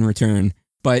mean in return.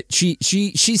 But she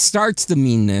starts the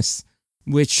meanness,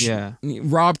 which Yeah.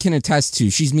 Rob can attest to.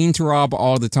 She's mean to Rob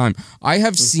all the time. I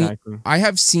have Exactly.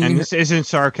 seen And her- this isn't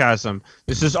sarcasm.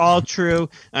 This is all true,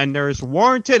 and there's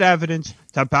warranted evidence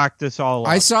to back this all up.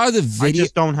 I saw the I video.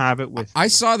 just don't have it with me. I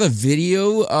saw the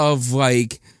video of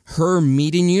like her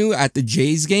meeting you at the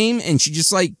Jays game, and she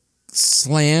just like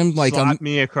slammed like Slapped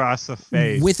me across the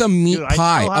face with a meat Dude,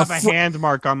 pie, I still have a hand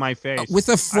mark on my face with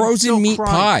a I'm frozen still meat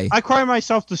crying. pie. I cry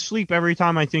myself to sleep every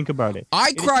time I think about it.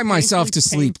 I It is cry myself to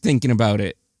painfully sleep thinking about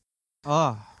it.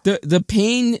 Oh. The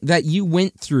pain that you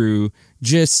went through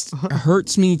just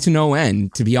hurts me to no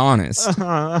end, to be honest.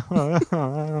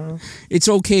 It's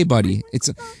okay, buddy. It's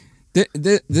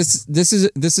this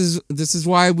is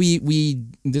why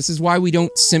we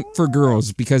don't simp for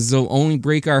girls, because they'll only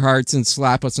break our hearts and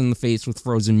slap us in the face with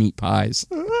frozen meat pies.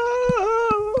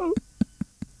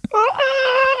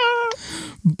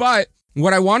 But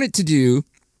what I wanted to do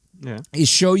Yeah. is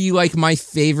show you like my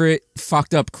favorite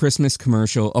fucked up Christmas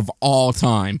commercial of all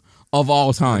time. Of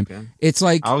all time. Okay. It's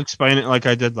like, I'll explain it like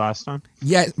I did last time.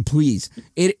 yeah, please.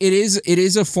 It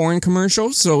is a foreign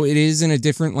commercial, so it is in a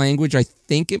different language. I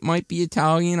think it might be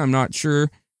Italian. I'm not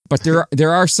sure, but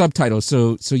there are subtitles,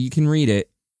 so you can read it.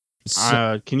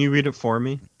 So, Can you read it for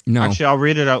me? no, Actually, I'll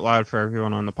read it out loud for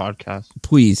everyone on the podcast.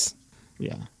 please.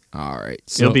 Yeah. All right.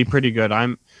 So It'll be pretty good.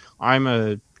 I'm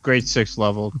a grade 6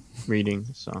 level reading,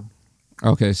 so.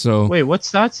 okay. So Wait,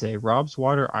 what's that say? Rob's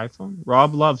water iPhone?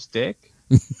 Rob loves dick?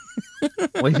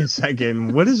 Wait a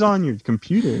second. What is on your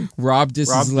computer? Rob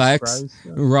disses Lex. describes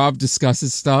stuff. Rob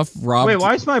discusses stuff. Rob. Wait,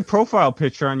 why is my profile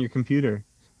picture on your computer?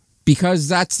 Because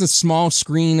that's the small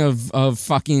screen of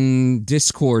fucking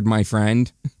Discord, my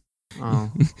friend.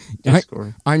 Oh,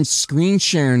 Discord. I'm screen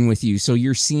sharing with you, so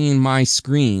you're seeing my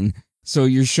screen. So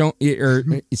you're showing, or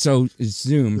so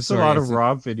Zoom. There's a lot of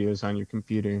Rob videos on your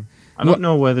computer. I don't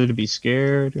know whether to be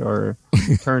scared or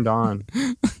turned on.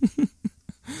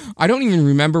 I don't even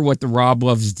remember what the Rob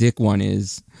Loves Dick one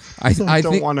is. I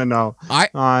don't want to know.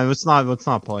 Let's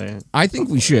not play it. I think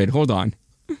we should. Hold on.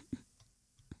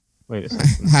 Wait a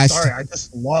second. Sorry, I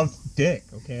just love dick.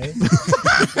 Okay.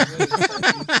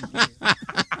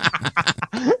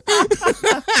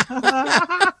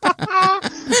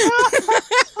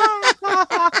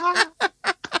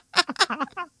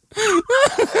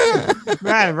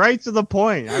 Man, right to the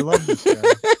point. I love this guy.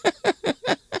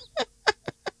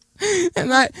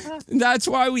 And that's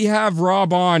why we have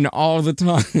Rob on all the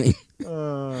time.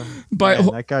 But man,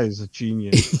 that guy is a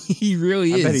genius. He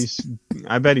really is.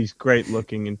 I bet he's great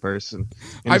looking in person.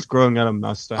 And he's growing out a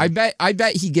mustache. I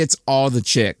bet he gets all the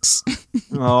chicks.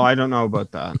 Oh, I don't know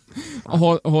about that.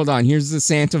 Hold on. Here's the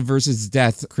Santa versus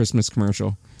Death Christmas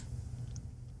commercial.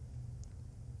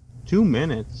 2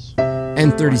 minutes.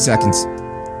 And 30 seconds.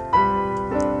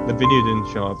 The video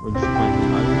didn't show up. We're just playing the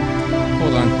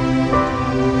Hold on.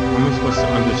 How am I supposed to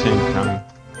understand time?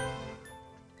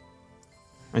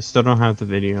 I still don't have the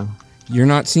video. You're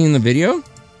not seeing the video?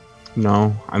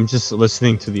 No, I'm just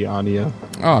listening to the audio.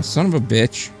 Oh, son of a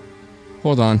bitch.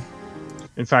 Hold on.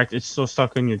 In fact, it's still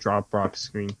stuck on your Dropbox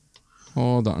screen.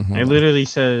 Hold on. It literally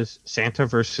says Santa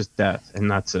versus Death,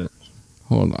 and that's it.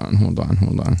 Hold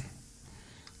on.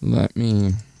 Let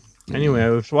me...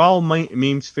 Anyway, while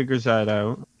Memes figures that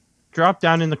out, drop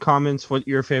down in the comments what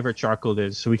your favorite chocolate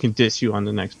is so we can diss you on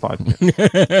the next podcast.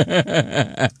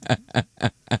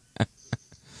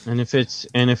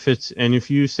 And if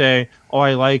you say, "Oh,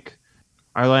 I like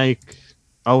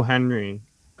Oh Henry,"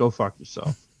 go fuck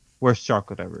yourself. Worst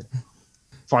chocolate ever.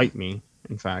 Fight me,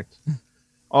 in fact.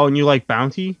 Oh, and you like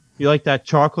Bounty? You like that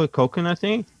chocolate coconut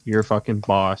thing? You're a fucking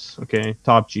boss, okay?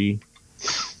 Top G.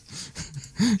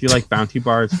 If you like Bounty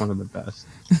Bar, it's one of the best.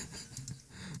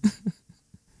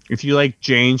 If you like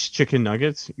Jane's chicken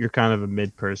nuggets, you're kind of a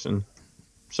mid person.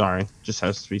 Sorry, just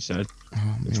has to be said.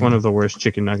 Oh, it's one of the worst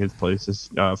chicken nugget places,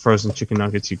 frozen chicken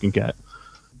nuggets you can get.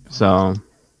 So,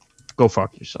 go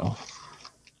fuck yourself.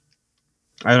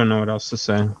 I don't know what else to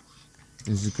say.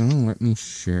 Is it gonna let me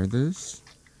share this?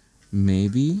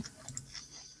 Maybe.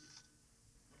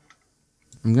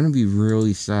 I'm gonna be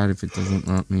really sad if it doesn't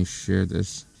let me share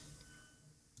this.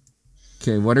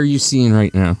 Okay, what are you seeing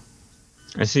right now?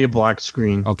 I see a black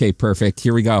screen. Okay, perfect.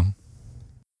 Here we go.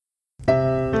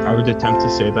 I would attempt to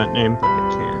say that name, but I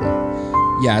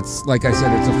can't. Yeah, it's like I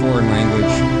said, it's a foreign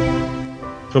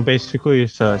language. So basically,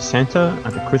 it's Santa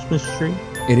at the Christmas tree.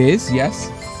 It is, yes.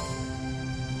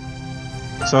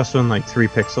 It's also in like 3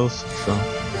 pixels, so...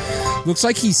 Looks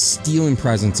like he's stealing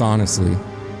presents, honestly.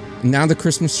 Now the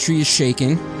Christmas tree is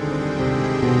shaking.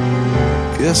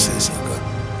 ¿Qué haces acá?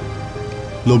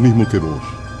 Lo mismo que vos,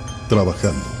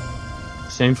 trabajando.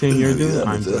 Same thing you're doing,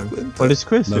 I'm doing. But it's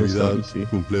Christmas, obviously.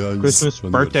 Christmas,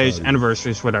 birthdays,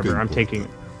 anniversaries, whatever. I'm taking it.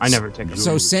 I never take it.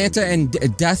 So Santa and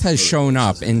Death has shown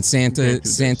up, and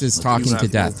Santa's talking to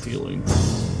Death.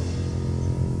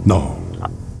 No.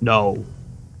 No.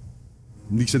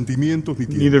 Ni sentimientos ni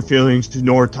tiempo. Neither feelings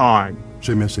nor time.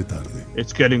 Se me hace tarde.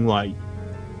 It's getting light.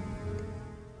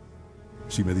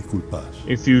 Si me disculpas.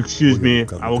 If you excuse me,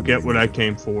 I will get what I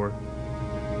came for.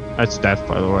 That's Death,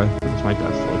 by the way. That's my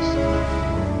Death voice.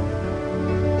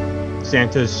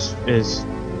 Santa is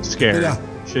scared,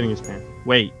 shitting his pants.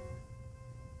 Wait.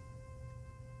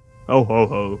 Oh ho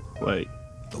ho! Wait.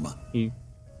 Toma.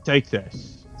 Take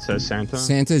this, says Santa.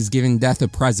 Santa is giving Death a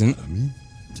present.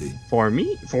 For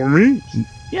me? For me?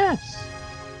 Yes.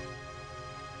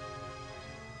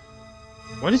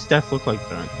 Why does Death look like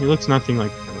that? He looks nothing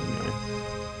like that.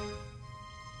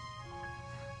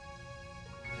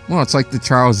 Well, it's like the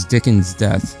Charles Dickens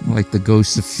Death, like the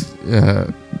ghost of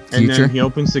future. And then he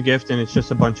opens the gift and it's just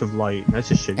a bunch of light. That's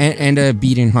just shit. And a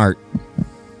beating heart.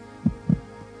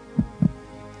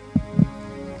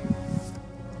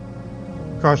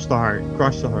 Crush the heart.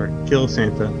 Crush the heart. Kill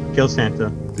Santa. Kill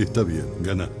Santa. Está bien,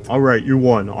 gana. Alright, you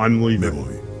won. I'm Me leaving.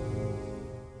 voy.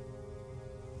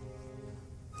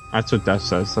 That's what Death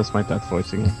says. That's my Death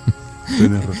voice again.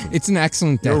 Tienes razón. It's an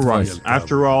excellent Death You're right. voice.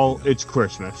 After all, it's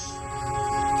Christmas.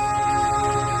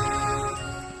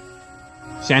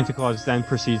 Santa Claus then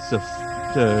proceeds to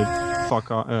flip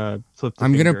the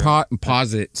I'm finger. gonna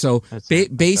pause it. So That's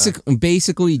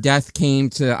basically, Death came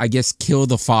to, I guess, kill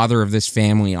the father of this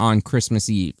family on Christmas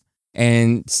Eve,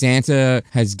 and Santa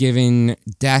has given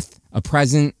Death a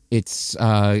present. It's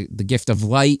the gift of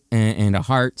light and a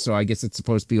heart. So I guess it's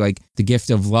supposed to be like the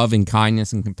gift of love and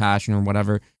kindness and compassion or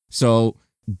whatever. So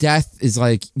Death is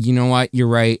like, you know what? You're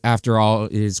right. After all,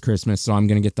 it is Christmas, so I'm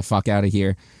going to get the fuck out of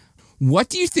here. What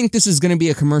do you think this is going to be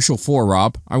a commercial for,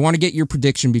 Rob? I want to get your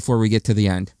prediction before we get to the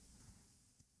end.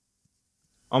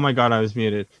 Oh my god, I was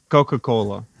muted.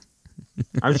 Coca-Cola.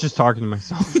 I was just talking to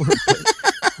myself.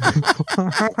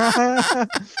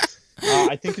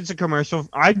 I think it's a commercial.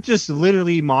 I just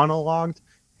literally monologued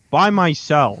by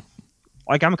myself.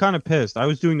 Like, I'm kind of pissed. I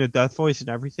was doing the death voice and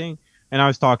everything, and I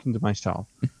was talking to myself.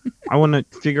 I want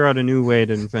to figure out a new way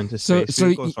to invent a space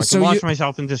vehicle so I can launch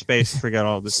myself into space and forget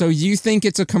all this. So you think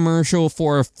it's a commercial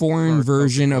for a foreign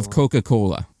version of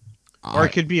Coca-Cola? Or it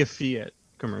could be a Fiat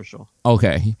commercial.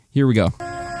 Okay, here we go.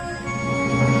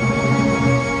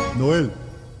 Noel,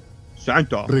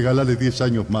 Santa, regálale 10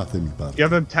 años más de mi parte.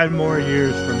 give him 10 more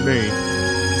years from me.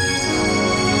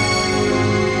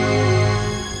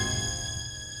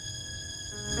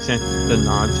 Santa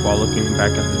nods while looking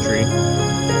back at the tree.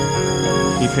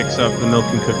 He picks up the milk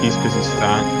and cookies because he's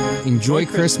fat. Enjoy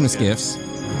Christmas gifts.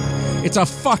 It's a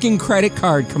fucking credit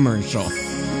card commercial.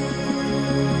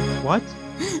 What?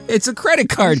 It's a credit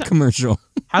card commercial.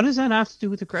 How does that have to do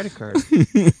with the credit card?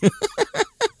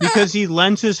 Because he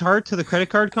lends his heart to the credit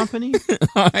card company?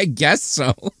 I guess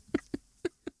so.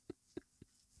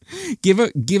 Give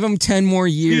him 10 more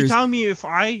years. You tell me if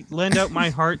I lend out my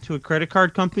heart to a credit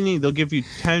card company, they'll give you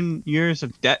 10 years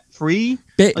of debt free?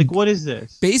 Like, what is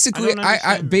this? Basically,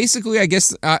 I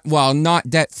guess, well, not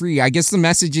debt free. I guess the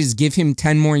message is give him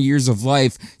 10 more years of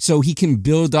life so he can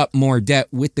build up more debt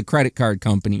with the credit card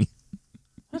company.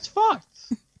 That's fucked.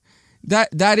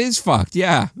 That is fucked,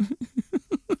 yeah.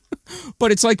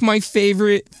 But it's like my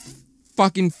favorite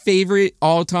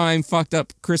all-time fucked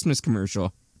up Christmas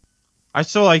commercial. I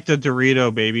still like the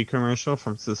Dorito baby commercial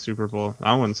from the Super Bowl.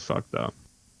 That one's fucked up.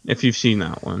 If you've seen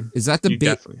that one. Is that the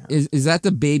is that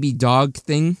the baby dog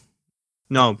thing?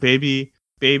 No, baby,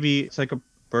 it's like a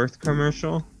birth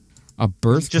commercial. A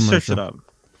birth Just commercial?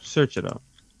 Search it up.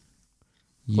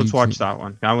 Let's watch that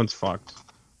one. That one's fucked.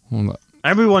 Hold up.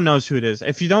 Everyone knows who it is.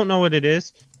 If you don't know what it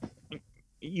is,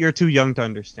 you're too young to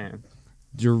understand.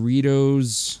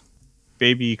 Doritos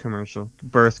baby commercial,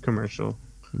 birth commercial,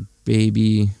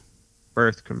 baby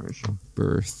birth commercial,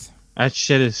 birth. That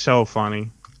shit is so funny.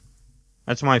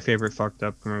 That's my favorite fucked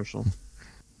up commercial.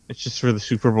 It's just for the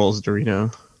Super Bowl's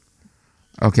Dorito.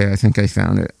 Okay, I think I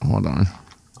found it. Hold on.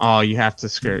 Oh, you have to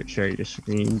share your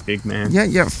screen, big man.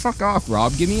 Yeah, fuck off,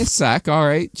 Rob. Give me a sec. All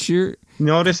right, sure.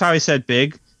 Notice how I said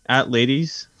big? At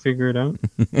ladies, figure it out.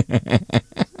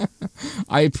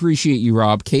 I appreciate you,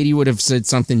 Rob. Katie would have said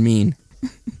something mean.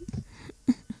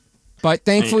 But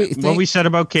thankfully... What we said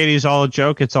about Katie is all a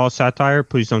joke. It's all satire.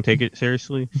 Please don't take it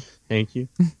seriously. Thank you.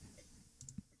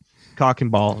 Cock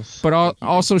and balls. But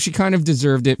also, she kind of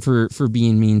deserved it for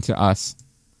being mean to us.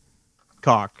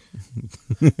 Cock.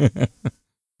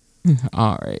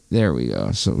 All right, there we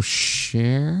go. So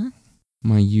share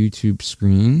my YouTube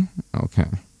screen. Okay.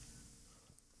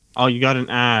 Oh, you got an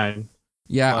ad.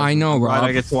 Yeah, I know, Rob.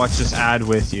 I get to watch this ad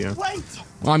with you.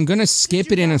 Well, I'm gonna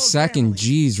skip it in a second.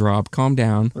 Jeez, Rob, calm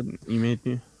down. You made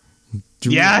me.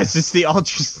 Yes, it's the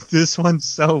ultra. This one's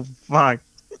so fucked.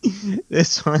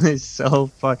 This one is so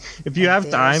fucked. If you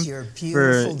have time for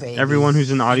everyone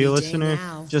who's an audio listener,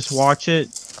 just watch it.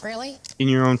 Really? In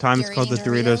your own time. It's called the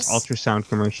Doritos ultrasound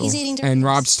commercial. And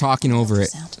Rob's talking over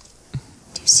it.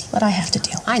 Do you see what I have to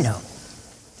do? I know.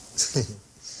 Give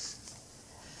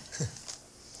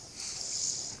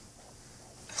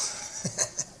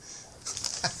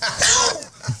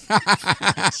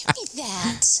me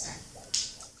that.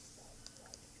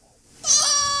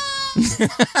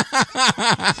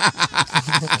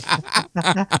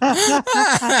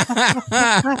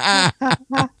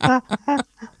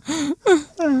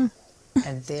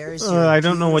 And there's I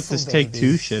don't know what this Take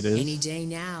Two shit is. Any day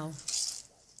now.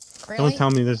 Really? Don't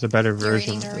tell me there's a better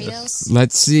version of this.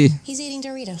 Let's see. He's eating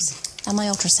Doritos on my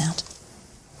ultrasound.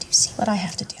 Do you see what I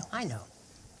have to do? I know.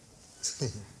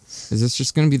 Is this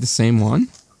just going to be the same one?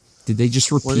 Did they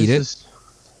just repeat it?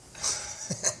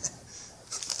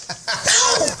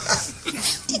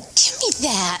 Give me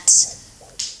that.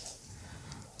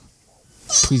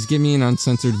 Please give me an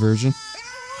uncensored version.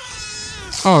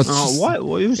 Oh,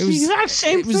 what? It was the exact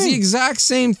same thing. It was the exact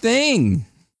same thing.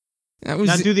 That was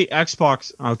now do the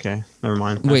Xbox. Okay, never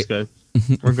mind. That's Wait. good.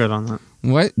 We're good on that.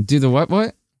 What? Do the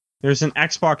what? There's an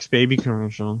Xbox baby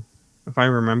commercial, if I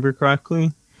remember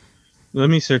correctly. Let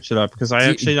me search it up because I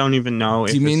actually don't even know.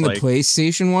 Do you mean the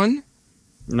PlayStation one?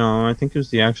 No, I think it was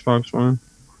the Xbox one.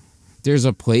 There's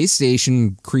a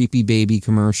PlayStation creepy baby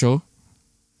commercial.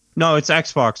 No, it's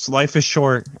Xbox. Life is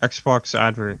short. Xbox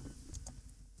advert.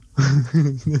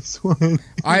 This one.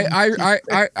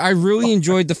 I really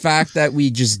enjoyed the fact that we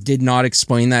just did not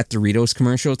explain that Doritos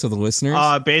commercial to the listeners.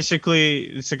 Basically,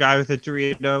 it's a guy with a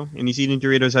Dorito, and he's eating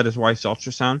Doritos at his wife's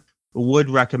ultrasound. Would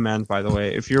recommend, by the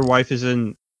way, if your wife is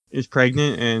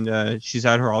pregnant and she's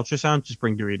at her ultrasound, just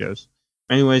bring Doritos.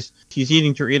 Anyways, he's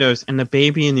eating Doritos, and the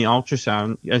baby in the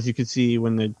ultrasound, as you can see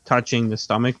when they're touching the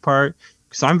stomach part,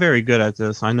 because I'm very good at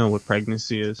this, I know what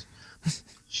pregnancy is.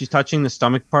 She's touching the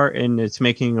stomach part, and it's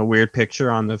making a weird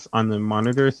picture on the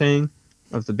monitor thing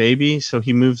of the baby. So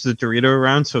he moves the Dorito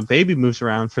around, so baby moves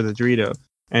around for the Dorito.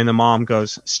 And the mom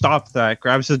goes, "Stop that!"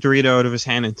 Grabs the Dorito out of his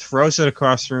hand and throws it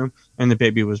across the room, and the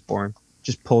baby was born.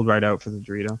 Just pulled right out for the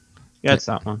Dorito. Yeah, it's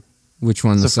that one. Which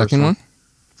one? The second one?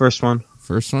 First one.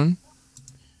 First one?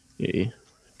 Yeah.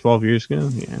 12 years ago?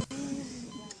 Yeah.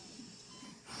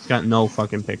 It's got no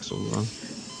fucking pixels, though.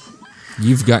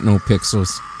 You've got no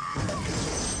pixels.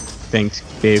 Thanks,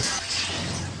 babe.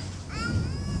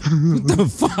 What the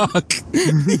fuck?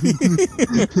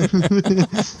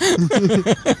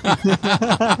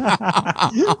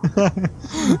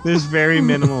 There's very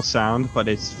minimal sound, but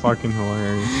it's fucking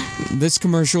hilarious. This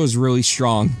commercial is really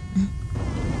strong.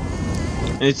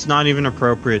 It's not even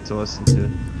appropriate to listen to.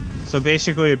 So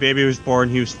basically, a baby was born,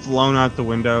 he was flown out the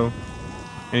window,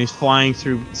 and he's flying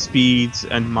through speeds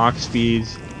and Mach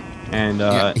speeds. And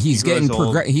he's getting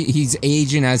he's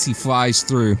aging as he flies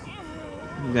through.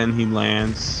 Then he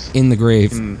lands in the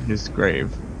grave. In his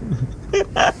grave.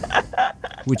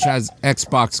 Which has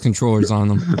Xbox controllers on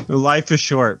them. Life is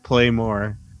short, play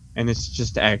more. And it's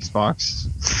just Xbox.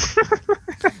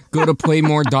 Go to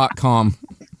playmore.com.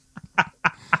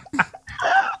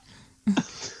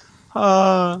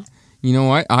 You know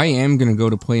what? I am going to go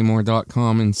to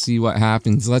playmore.com and see what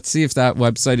happens. Let's see if that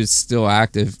website is still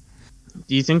active.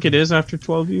 Do you think it is after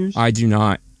 12 years? I do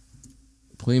not.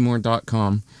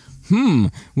 Playmore.com.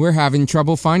 We're having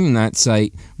trouble finding that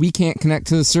site. We can't connect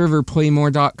to the server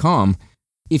playmore.com.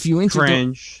 If you enter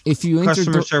Cringe.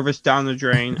 Customer service down the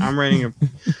drain. I'm writing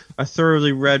a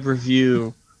thoroughly read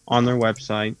review on their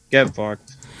website. Get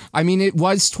fucked. I mean, it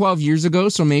was 12 years ago,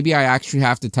 so maybe I actually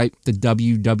have to type the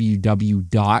www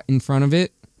dot in front of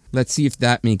it. Let's see if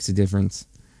that makes a difference.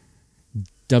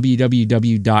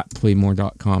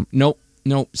 www.playmore.com.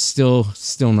 Nope,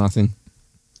 still nothing.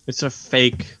 It's a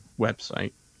fake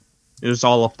website. It was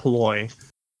all a ploy.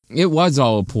 It was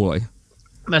all a ploy.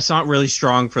 That's not really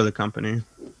strong for the company.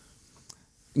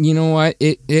 You know what?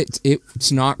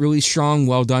 It's not really strong.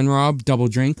 Well done, Rob. Double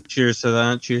drink. Cheers to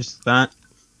that. Cheers to that.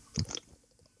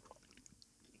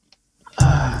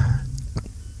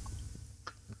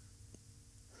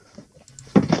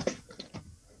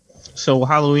 So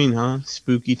Halloween, huh?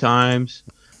 Spooky times.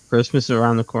 Christmas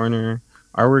around the corner.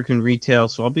 I work in retail,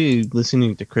 so I'll be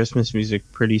listening to Christmas music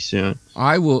pretty soon.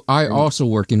 I also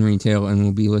work in retail and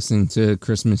will be listening to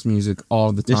Christmas music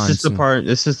all the time. This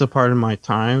is the part of my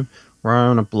time where I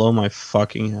want to blow my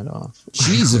fucking head off.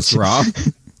 Jesus, Rob.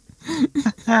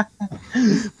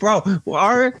 Bro,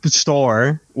 our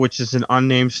store, which is an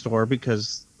unnamed store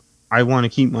because I want to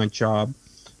keep my job,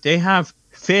 they have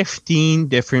 15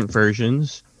 different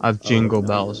versions of Jingle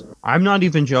Bells. I'm not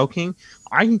even joking.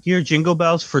 I can hear Jingle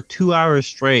Bells for 2 hours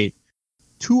straight.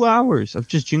 2 hours of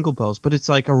just Jingle Bells, but it's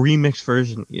like a remixed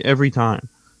version every time.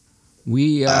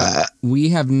 We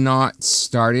have not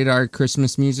started our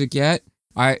Christmas music yet.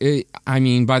 I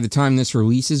mean, by the time this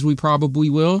releases, we probably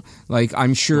will. Like,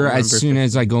 I'm sure as soon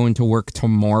as I go into work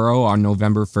tomorrow on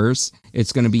November 1st,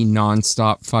 it's going to be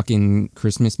nonstop fucking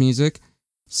Christmas music.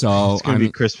 So it's going to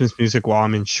be Christmas music while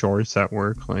I'm in shorts at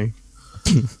work, like.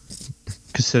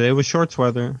 Because today was shorts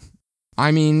weather.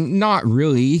 I mean, not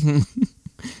really.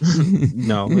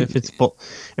 No, if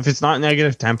it's not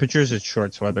negative temperatures, it's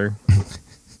shorts weather.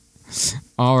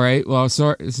 All right. Well,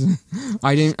 sorry,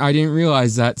 I didn't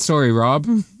realize that. Sorry, Rob.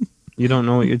 You don't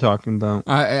know what you're talking about.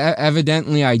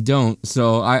 Evidently, I don't.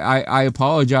 So I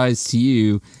apologize to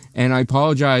you, and I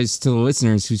apologize to the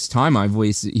listeners whose time I've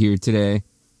wasted here today.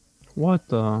 What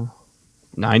the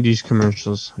 90s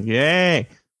commercials? Yay!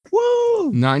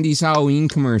 Woo! 90s Halloween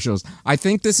commercials. I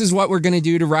think this is what we're going to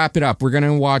do to wrap it up. We're going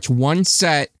to watch one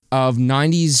set of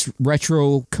 90s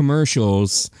retro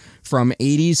commercials from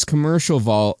 80s Commercial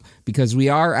Vault because we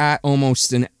are at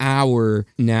almost an hour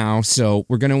now. So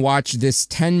we're going to watch this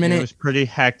 10-minute. It was pretty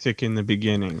hectic in the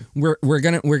beginning. We're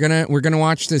going to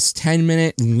watch this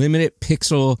 10-minute limited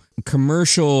pixel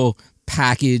commercial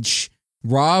package.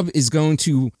 Rob is going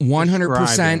to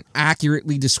 100%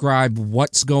 accurately describe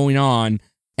what's going on.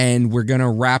 And we're going to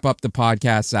wrap up the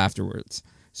podcast afterwards.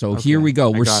 So here we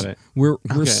go. Got it.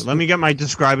 Okay, let me get my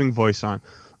describing voice on.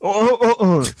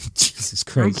 Jesus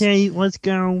Christ. Okay, let's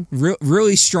go.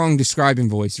 Really strong describing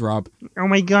voice, Rob. Oh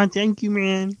my god, thank you,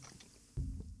 man.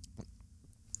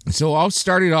 So I'll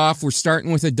start it off. We're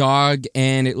starting with a dog,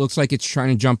 and it looks like it's trying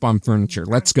to jump on furniture.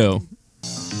 Let's go.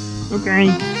 Okay,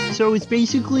 so it's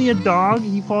basically a dog.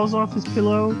 He falls off his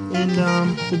pillow, and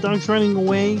the dog's running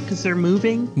away because they're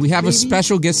moving. We have a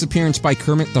special guest appearance by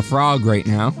Kermit the Frog right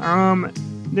now.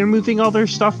 They're moving all their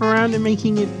stuff around and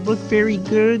making it look very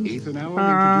good.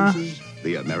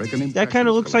 The American that kind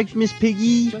of looks like Miss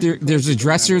Piggy. There's a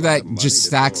dresser that just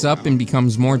stacks up and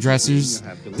becomes more dressers.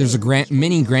 There's a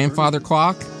mini grandfather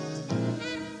clock.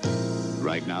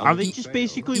 Right now, are they just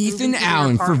basically Ethan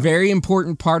Allen for very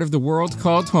important part of the world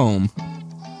called home.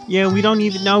 Yeah, we don't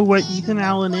even know what Ethan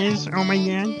Allen is. Oh my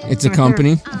god. It's a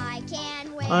company.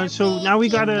 So now we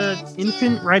got an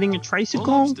infant riding a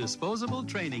tricycle,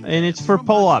 and it's for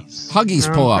pull-ups.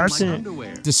 Huggies pull-ups. That's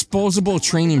it. Disposable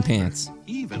training pants.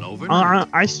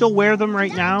 I still wear them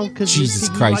right now because Jesus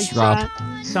Christ, Rob.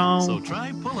 That, so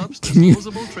try pull-ups. Can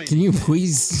you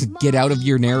please get out of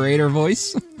your narrator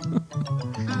voice?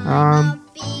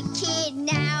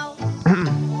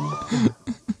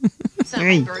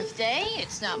 Hey. Birthday.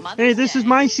 It's not Mother's Hey, this Day. is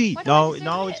my seat. No,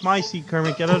 it's my seat,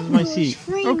 Kermit. Get out of my seat.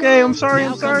 Okay, I'm sorry.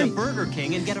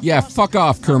 Yeah, fuck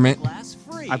off, Kermit.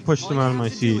 I pushed him out of my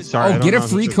seat. Sorry. Get a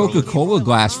free Coca-Cola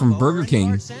glass from Burger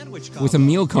King with a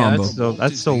meal combo. Yeah,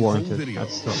 that's still warranted.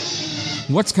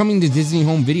 What's coming to Disney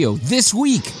Home Video this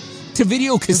week? To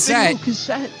video cassette.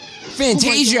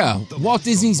 Fantasia, Walt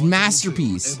Disney's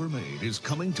masterpiece.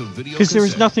 Because there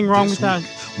was nothing wrong with that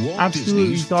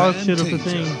absolutely dog shit of a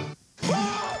thing.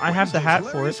 I have the hat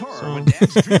for it. So.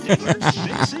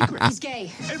 He's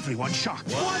gay. Everyone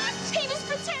shocked. What? He was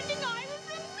pretending I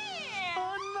was a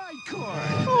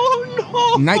man.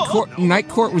 Oh no! Night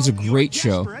Court was a great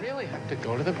show.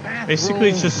 Basically,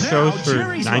 it's just shows for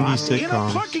 90s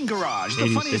sitcoms,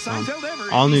 80s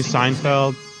sitcoms. All new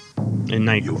Seinfeld and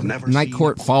Night Court. Night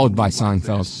Court followed by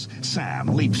Seinfeld. Sam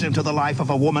leaps into the life of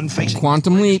a woman facing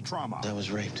Quantum Leap. That was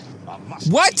raped.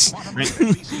 What?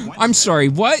 I'm sorry,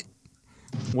 what?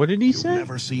 What did he say?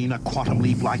 Never seen a quantum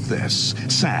leap like this.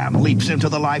 Sam leaps into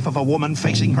the life of a woman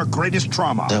facing her greatest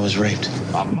trauma. That was raped.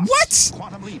 What?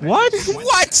 What? What?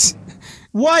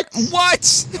 What?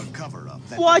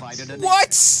 What?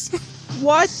 What?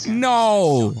 What?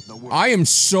 No. I am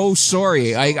so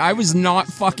sorry. I was not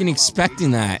fucking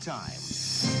expecting that.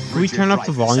 Can we turn up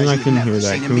the volume? I couldn't hear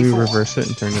that. Can we reverse it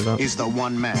and turn it up? Is the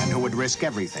one man who would risk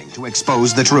everything to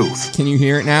expose the truth. Can you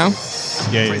hear it now?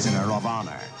 Yeah. Prisoner of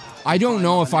honor. I don't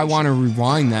know if I want to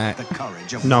rewind that.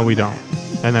 No, we don't.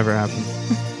 That never happened.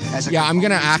 Yeah, I'm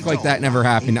going to act like that never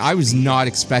happened. I was not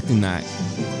expecting that.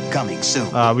 Coming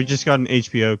soon. We just got an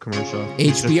HBO commercial.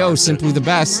 HBO, simply the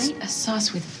best. A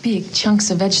sauce with big chunks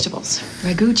of vegetables.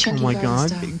 Ragu chunky Oh my garden god,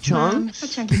 style. big chunks. How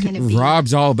chunky can it be?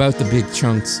 Rob's all about the big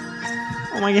chunks.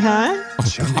 Oh my god. Oh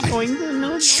god. Going to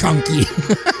no Chunky.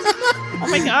 Oh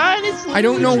my god, it's I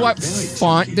don't know what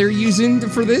font they're using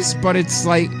for this, but it's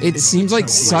like, it seems like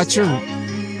such a...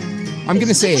 I'm going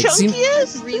to say it.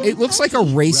 It looks like a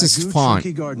racist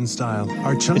font. Garden style.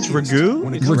 It's ragu?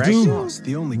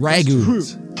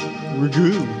 Ragu.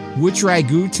 Which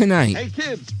ragu tonight? Hey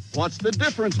kids, what's the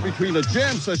difference between a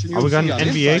jam session you'll we got see an on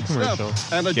NBA Inside commercial.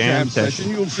 Stuff and a Jam jam session.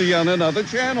 session you'll see on another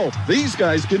channel? These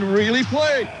guys can really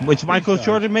play. Which Michael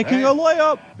Jordan making a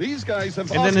layup. These guys have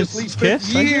And then it's obviously spent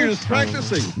Kiss, I years guess?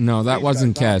 practicing. No, that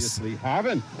wasn't Kes. Obviously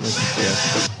haven't.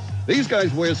 These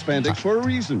guys wear spandex for a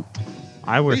reason.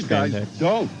 I wear These guys spandex.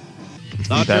 don't.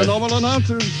 Not your normal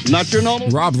announcers. Not your normal.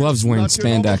 Rob loves wearing not your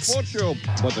normal spandex. sports show.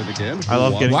 But then again, I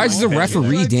love getting Why is the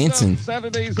referee dancing?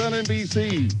 Saturdays on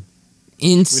NBC.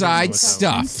 Inside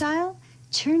Stuff. Turnstile?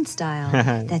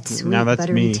 Churnstile. That sweet, Now that's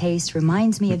buttery me. taste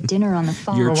reminds me of dinner on the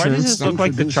farm. Your Why does this churnstile? look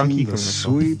like the chunky The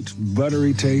commercial? sweet,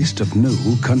 buttery taste of new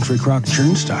Country Crock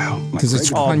Churnstyle. Because it's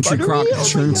Country Crock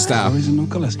Churnstyle. No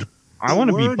cholesterol. I want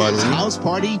to be buttery. House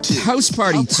Party 2. House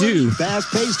Party 2.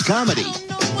 Fast-paced comedy.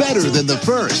 Better than the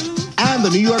first. And the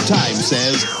New York Times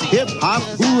says, hip-hop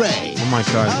hooray. Oh my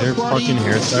god, their fucking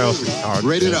hairstyles are dog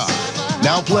Rated shit. R.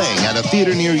 Now playing at a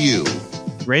theater near you.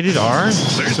 Rated R?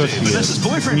 So cute.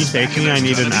 Can you take me? I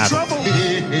need an app.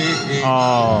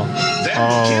 Oh,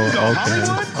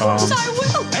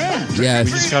 okay. Yeah, We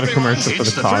just got a commercial for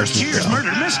the Cosby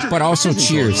Show. but also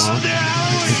Cheers.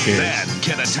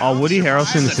 Oh, Woody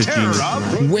Harrelson is a genius.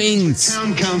 Man. Wings.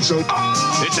 Town Council.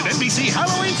 It's an NBC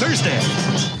Halloween Thursday.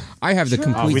 I have the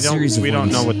complete series of we don't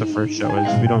wings. know what the first show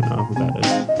is. We don't know who that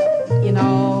is. You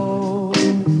know.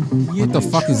 What the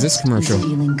fuck is this commercial?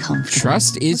 Feeling comfortable.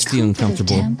 Trust is feeling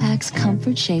comfortable. Tampax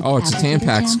comfort shape. Oh, it's a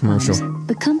Tampax commercial.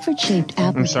 The comfort-shaped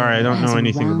apple I'm sorry, I don't has know a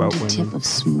anything about rounded women. tip of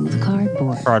smooth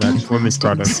cardboard. Products, women's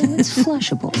products. So it's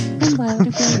flushable and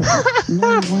biodegradable.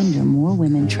 No wonder more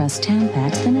women trust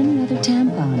Tampax than any other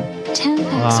tampon.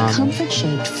 Tampax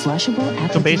comfort-shaped flushable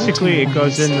apple. So basically, it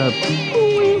goes in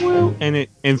the and it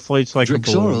inflates like a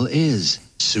Drixoral balloon. is.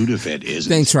 Sudafed is.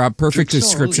 Thanks, Rob. Perfect Drixoral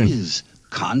description. Is.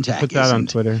 Contact Put that on isn't.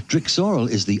 Twitter. Drixoral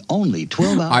is the only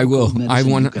 12-hour I will. medicine I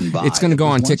want. you can buy It's going to go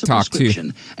that on was once a TikTok too.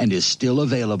 prescription and is still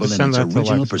available in Send its that to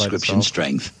original Lex by prescription itself.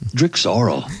 strength.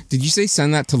 Drixoral. Did you say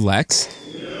send that to Lex?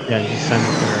 Yeah, just send it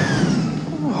to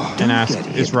her. And ask,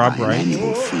 is Rob right?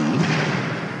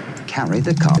 Carry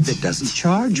the cup that doesn't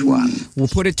charge one. We'll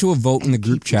put it to a vote in the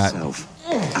group chat.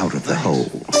 Out of the hole.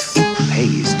 It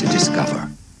pays to discover.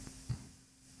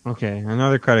 Okay,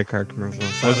 another credit card commercial.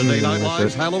 Saturday Night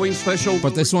Live's Halloween special.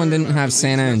 But this one didn't have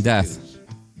Santa and death.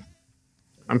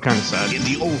 I'm kind of sad.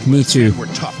 Me too.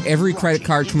 Every credit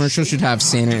card commercial should have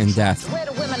Santa and death. Where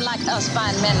do women like us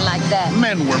find men like that?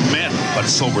 Men were men, but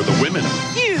so were the women.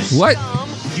 What?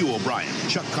 Hugh O'Brien,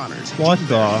 Chuck Connors, What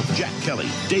the? Jack Kelly,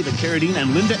 David Carradine,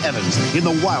 and Linda Evans in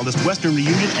the wildest Western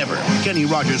reunion ever. Kenny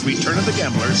Rogers' Return of the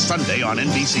Gambler, Sunday on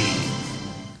NBC.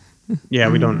 Yeah,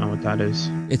 we don't know what that is.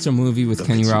 It's a movie with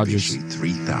Kenny Rogers.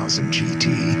 3000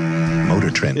 GT. Motor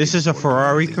Trend. This is a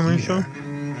Ferrari commercial?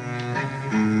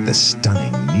 The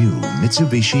stunning new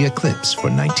Mitsubishi Eclipse for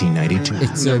 1992.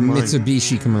 It's a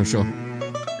Mitsubishi commercial.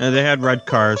 They had red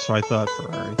cars, so I thought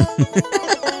Ferrari.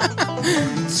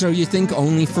 So you think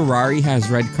only Ferrari has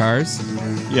red cars?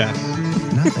 Yes.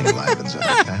 Nothing livens up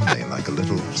a family like a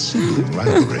little sibling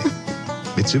rivalry.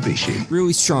 Mitsubishi.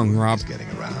 Really strong, Rob. Getting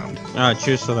around.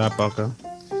 Cheers to that, Bucko.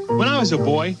 When I was a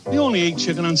boy, we only ate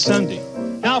chicken on Sunday.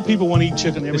 Now people want to eat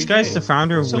chicken every day. This guy's the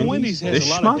founder of So Wendy's. Wendy's has This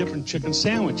a lot schmuck? of different chicken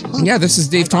sandwiches. Yeah, this is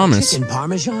Dave Thomas. Chicken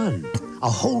parmesan, a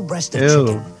whole breast of Ew.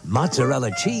 chicken,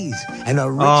 mozzarella cheese, and a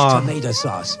rich Oh. tomato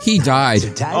sauce. He died. It's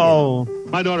Italian. Oh,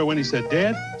 My daughter Wendy said,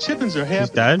 "Dad, chickens are he's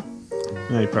happy. dead?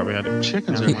 No, he probably had it.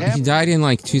 Chickens Yeah. are He happy." died in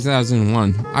like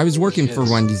 2001. I was working for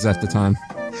Wendy's at the time.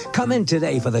 Come in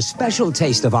today for the special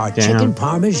taste of our Damn. chicken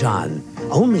parmesan.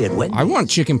 Only at Wendy's. I want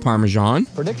chicken parmesan.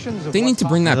 They need to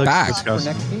bring that back.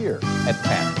 disgusting. Next year at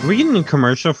 10. Are we getting a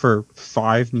commercial for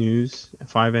 5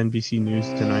 NBC News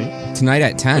tonight? Tonight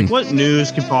at 10. What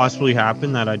news could possibly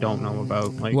happen that I don't know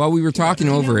about? Like, Well, we were talking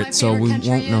over it, so we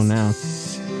won't know now.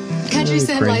 Country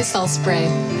scent Great. Lysol spray.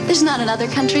 There's not another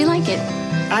country like it.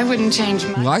 I wouldn't change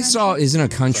my Lysol isn't a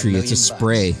country, it's a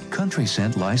spray. Country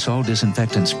Scent Lysol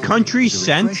Disinfectant Spray. Country Is a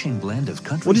scent? refreshing blend of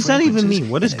country what does that even fragrances mean?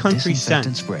 What is and a country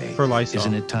disinfectant scent spray. for Lysol?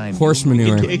 Isn't it time Horse you moved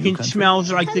manure. to a It new can country?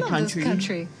 smells like I the love this country.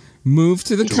 country. Move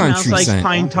to the It smells country like scent.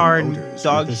 pine tar and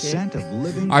dog With the shit. scent of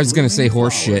living I was gonna say blooming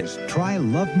horse shit. flowers, Try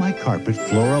Love My Carpet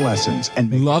Floral Essence and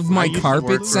make Love I my used to carpet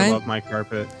work for scent? Love My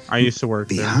Carpet. I used to work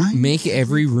there. behind Make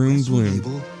every room bloom.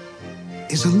 label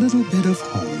is a little bit of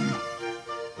home.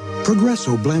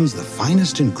 Progresso blends the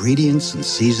finest ingredients and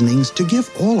seasonings to give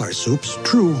all our soups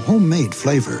true homemade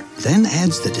flavor. Then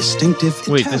adds the distinctive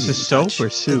Wait, Italian this is soap touch or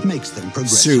soup? that makes them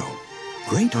Progresso. Soup.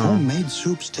 Great homemade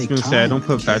soups take I was time gonna say, I don't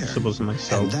put and care. vegetables in my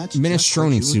soap. And that's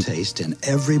Minestrone just what soup. you taste in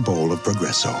every bowl of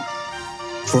Progresso.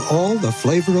 For all the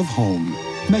flavor of home,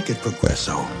 make it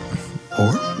Progresso.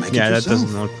 Or make Yeah, it that yourself.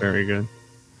 doesn't look very good.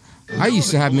 I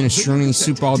used to have minestrone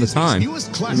soup all the time.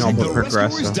 Newest classic, No, but The Progresso.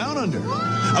 Rescuers Down Under.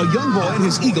 A young boy and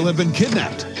his eagle have been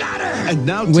kidnapped. And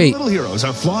now two Wait. little heroes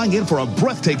are flying in for a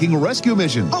breathtaking rescue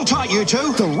mission. Hold tight, you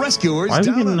two. The Rescuers Why are we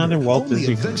Down getting Under. another Walt Only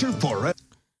Disney adventure for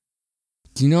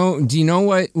Do you know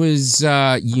what was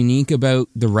unique about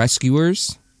the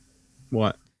Rescuers?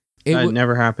 What? It That wa-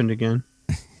 never happened again.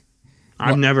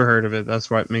 I've never heard of it.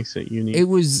 That's what makes it unique. It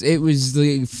was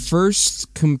the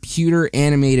first computer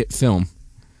animated film.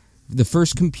 The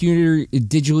first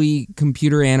digitally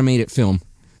computer animated film.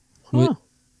 Huh.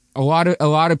 A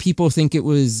lot of people think it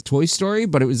was Toy Story,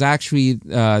 but it was actually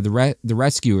the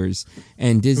Rescuers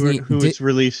and Disney. Who was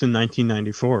released in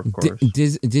 1994, of course.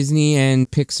 Disney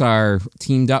and Pixar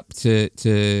teamed up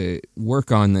to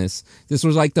work on this. This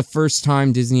was like the first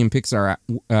time Disney and Pixar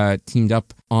teamed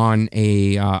up on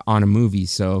a movie.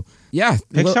 So yeah,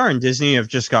 Pixar and Disney have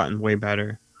just gotten way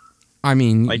better. I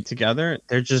mean, like together,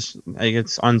 they're just like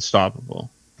it's unstoppable.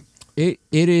 It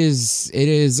is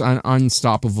an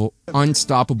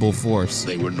unstoppable force.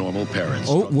 They were normal parents.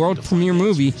 Oh, world premiere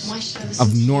movie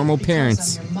of normal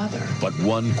parents. But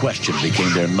one question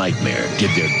became their nightmare. Did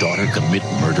their daughter commit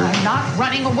murder? I'm not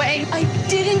running away. I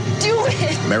didn't do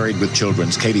it. Married with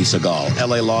Children's Katie Seagal,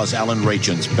 LA Law's Alan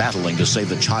Rachins battling to save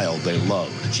the child they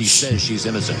love. She says she's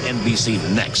innocent. NBC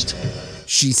next.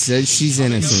 She says she's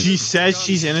innocent. She says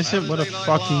she's innocent? What a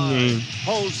fucking name.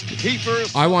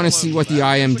 I want to see what the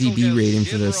IMDb rating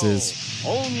for this is.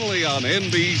 Only on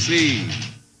NBC.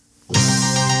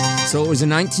 So it was a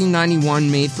 1991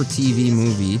 made-for-TV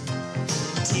movie.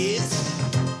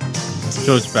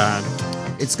 So it's bad.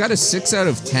 It's got a 6 out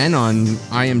of 10 on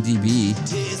IMDb.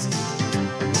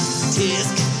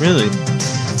 Really?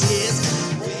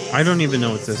 I don't even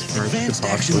know what this commercial could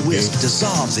possibly be. Whisk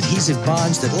dissolves adhesive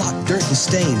bonds that lock dirt and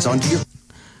stains onto your...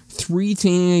 3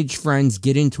 teenage friends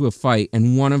get into a fight,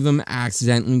 and one of them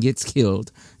accidentally gets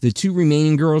killed. The 2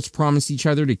 remaining girls promise each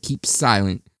other to keep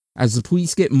silent. As the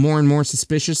police get more and more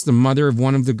suspicious, the mother of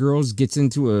one of the girls gets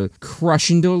into a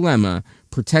crushing dilemma.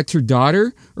 Protect her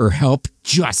daughter or help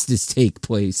justice take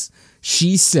place?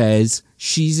 She says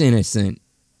she's innocent.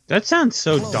 That sounds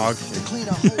so dog shit.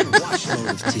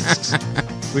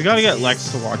 We gotta get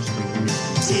Lex to watch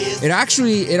the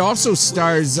movie. It also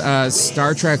stars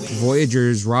Star Trek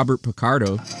Voyager's Robert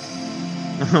Picardo.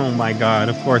 Oh my god,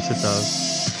 of course it does.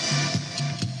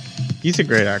 He's a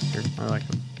great actor. I like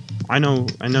him. I know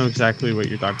exactly what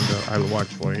you're talking about. I watch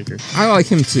Voyager. I like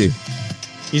him too.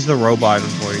 He's the robot in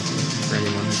Voyager, for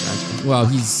anyone who's asking. Well,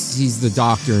 he's the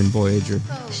doctor in Voyager.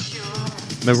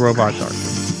 The robot doctor.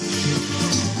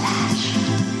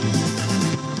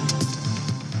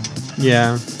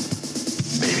 Yeah.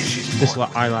 This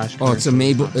eyelash commercial. Oh, it's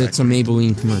a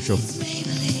Maybelline commercial.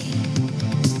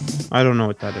 I don't know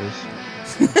what that is.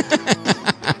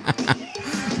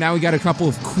 Now we got a couple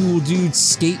of cool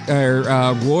dudes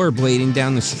rollerblading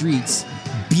down the streets.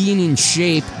 Being in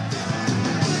shape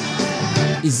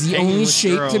is the only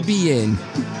shape girls. To be in.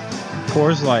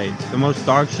 Coors Light, the most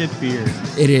dog shit beer.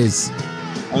 It is.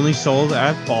 Only sold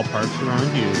at ballparks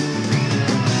around you.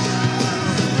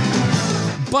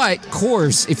 But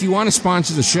Coors, if you want to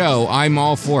sponsor the show, I'm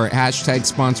all for it. #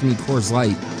 sponsor me Coors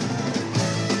Light.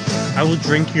 I will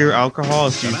drink your alcohol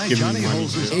if you give me money.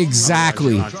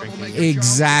 Exactly. #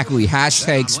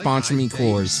 sponsor me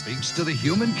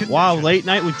Coors. Wow, Late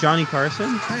Night with Johnny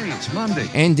Carson? Hey, it's Monday.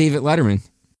 And David Letterman.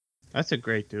 That's a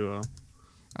great duo.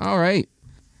 All right.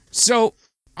 So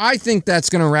I think that's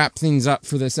going to wrap things up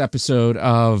for this episode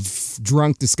of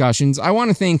Drunk Discussions. I want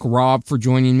to thank Rob for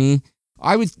joining me.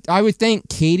 I would thank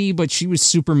Katie, but she was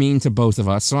super mean to both of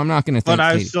us, so I'm not going to thank Katie. But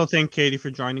I would still thank Katie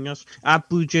for joining us at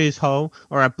Blue Jays Ho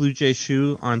or at Blue Jays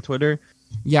Shoe on Twitter.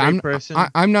 Yeah, I'm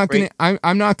not going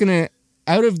to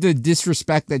out of the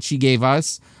disrespect that she gave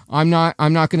us, I'm not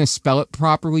going to spell it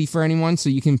properly for anyone, so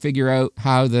you can figure out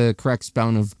how the correct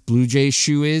spelling of Blue Jays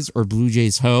Shoe is or Blue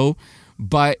Jays Ho.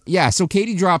 But yeah, so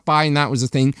Katie dropped by and that was a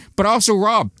thing. But also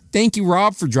Rob, thank you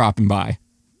Rob for dropping by.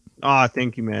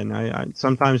 Thank you, man. I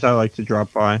sometimes I like to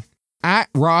drop by. At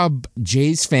Rob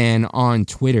J's Fan on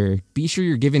Twitter. Be sure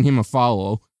you're giving him a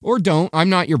follow. Or don't. I'm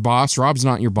not your boss. Rob's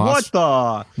not your boss.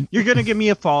 What the? You're going to give me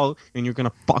a follow and you're going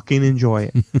to fucking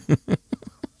enjoy it.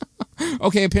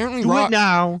 Okay, apparently Do Rob... it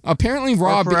now. Apparently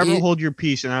Rob... Or forever hold your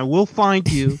peace and I will find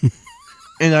you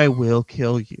and I will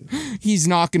kill you. He's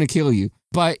not going to kill you.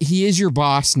 But he is your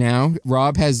boss now.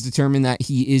 Rob has determined that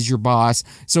he is your boss.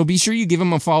 So be sure you give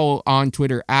him a follow on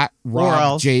Twitter at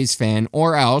Rob J's Fan.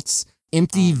 Or else,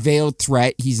 empty veiled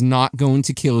threat. He's not going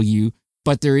to kill you.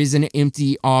 But there is an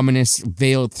empty, ominous,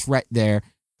 veiled threat there.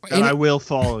 And I will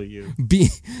follow you.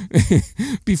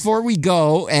 Before we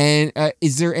go, and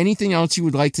is there anything else you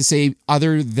would like to say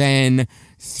other than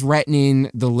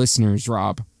threatening the listeners,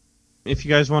 Rob? If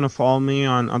you guys want to follow me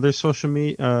on other social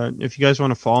media,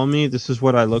 this is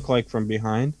what I look like from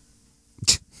behind.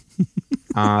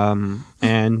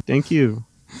 And thank you.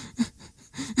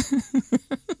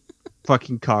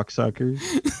 Fucking cocksuckers.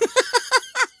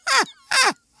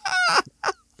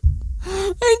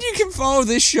 And you can follow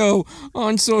this show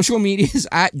on social medias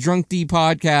at Drunk D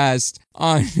Podcast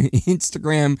on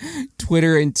Instagram,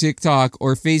 Twitter, and TikTok,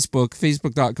 or Facebook,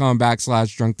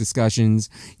 facebook.com/Drunk Discussions.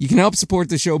 You can help support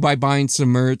the show by buying some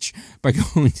merch by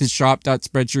going to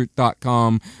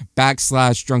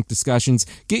shop.spreadshirt.com/Drunk Discussions.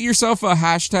 Get yourself a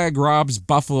 #Rob's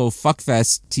Buffalo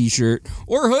Fuckfest t-shirt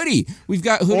or hoodie. We've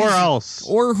got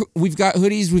hoodies. We've got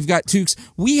hoodies. We've got toques.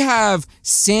 We have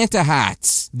Santa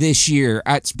hats this year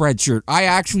at Spreadshirt. I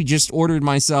actually just ordered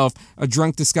myself a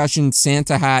Drunk Discussion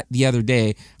Santa hat the other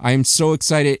day. I am so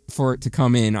excited for it to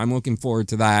come in. I'm looking forward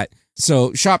to that.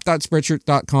 So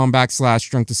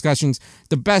shop.spreadshirt.com/Drunk Discussions.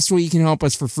 The best way you can help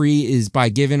us for free is by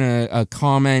giving a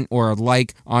comment or a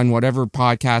like on whatever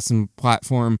podcast and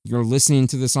platform you're listening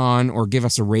to this on, or give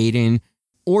us a rating,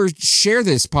 or share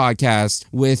this podcast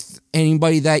with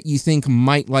anybody that you think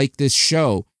might like this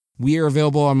show. We are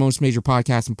available on most major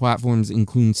podcasts and platforms,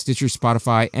 including Stitcher,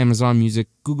 Spotify, Amazon Music,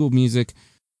 Google Music,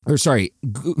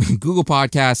 Google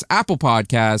Podcasts, Apple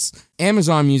Podcasts,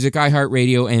 Amazon Music,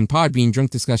 iHeartRadio, and Podbean,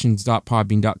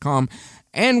 drunkdiscussions.podbean.com.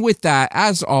 And with that,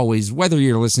 as always, whether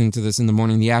you're listening to this in the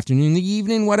morning, the afternoon, the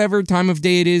evening, whatever time of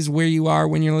day it is, where you are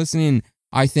when you're listening,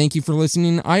 I thank you for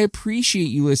listening. I appreciate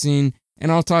you listening,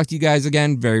 and I'll talk to you guys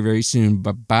again very, very soon.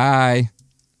 Bye-bye.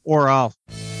 Or off.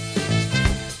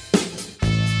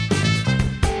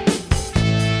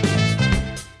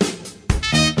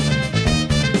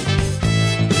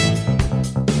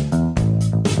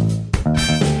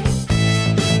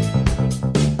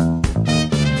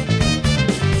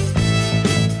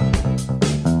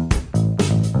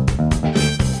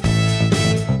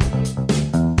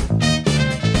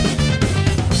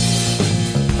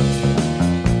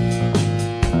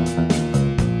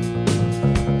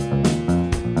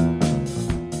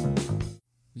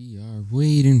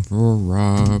 Waiting for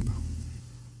Rob.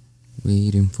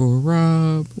 Waiting for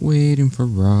Rob. Waiting for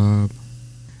Rob.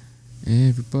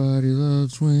 Everybody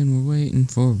loves when we're waiting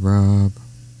for Rob.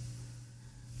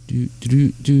 Do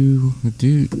do do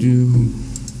do do.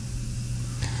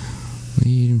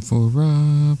 Waiting for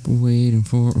Rob. Waiting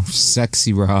for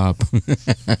sexy Rob.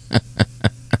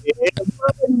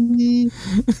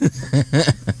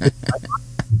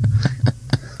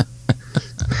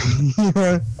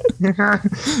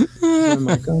 Oh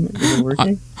my God, is it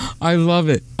working? I love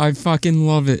it. I fucking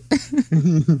love it.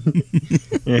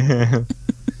 Yeah.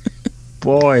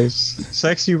 Boys,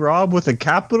 sexy Rob with a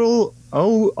capital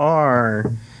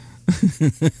O-R.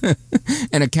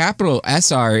 And a capital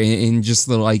SR in just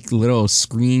the little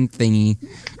screen thingy.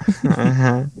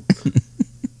 Uh-huh.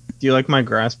 Do you like my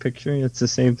grass picture? It's the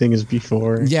same thing as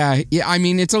before. Yeah. I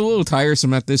mean, it's a little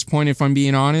tiresome at this point, if I'm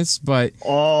being honest, but...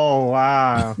 Oh,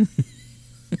 wow.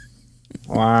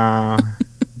 Wow.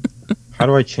 How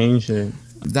do I change it?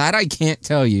 That I can't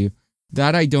tell you.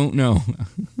 That I don't know.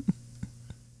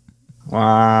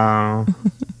 Wow.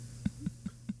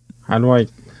 How do I...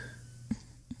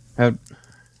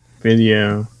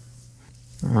 Video.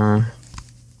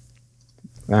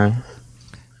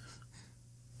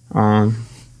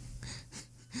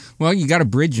 Well, you got a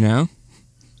bridge now.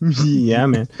 Yeah,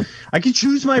 man. I can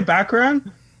choose my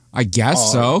background? I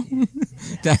guess so.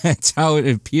 That's how it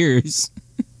appears.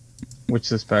 What's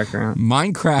this background?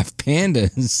 Minecraft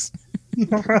pandas.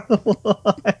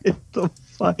 What the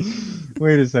fuck?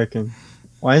 Wait a second.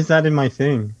 Why is that in my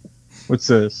thing? What's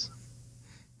this?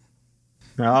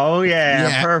 Oh,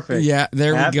 yeah, perfect. Yeah,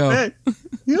 there we go.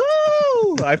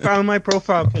 Yoo! I found my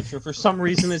profile picture. For some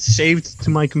reason, it's saved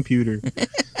to my computer.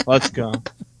 Let's go.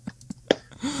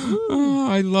 Oh,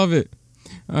 I love it.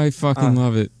 I fucking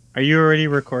love it. Are you already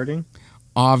recording?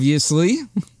 Obviously.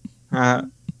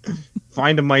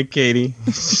 Find a mic, Katie.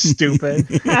 Stupid.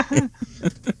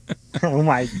 Oh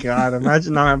my God.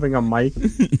 Imagine not having a mic.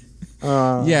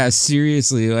 Yeah,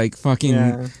 seriously. Like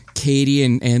fucking Katie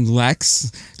and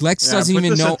Lex. Lex doesn't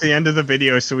even know. At the end of the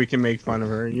video so we can make fun of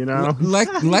her, you know?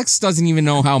 Lex doesn't even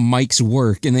know how mics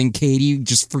work, and then Katie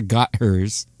just forgot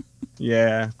hers.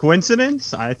 Yeah.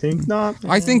 Coincidence? I think not.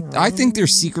 I think they're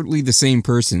secretly the same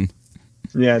person.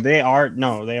 Yeah, they are.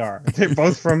 No, they are. They're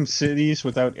both from cities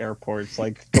without airports.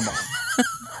 Like, come on.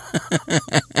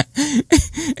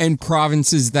 And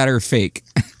provinces that are fake.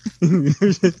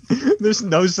 There's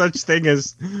no such thing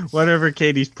as whatever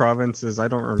Katie's province is. I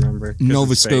don't remember.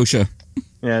 Nova Scotia.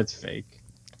 Yeah, it's fake.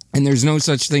 And there's no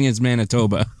such thing as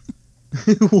Manitoba.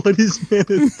 What is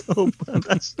Manitoba?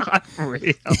 That's not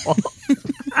real.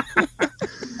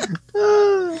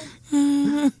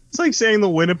 It's like saying the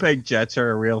Winnipeg Jets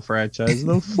are a real franchise.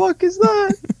 The fuck is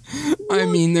that? I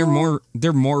mean, they're more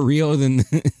real than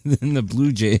the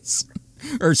Blue Jays.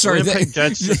 Or sorry, Winnipeg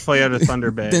Jets just play out of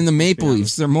Thunder Bay. Than the Maple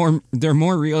Leafs. They're more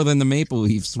real than the Maple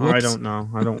Leafs. I don't know.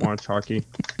 I don't watch hockey.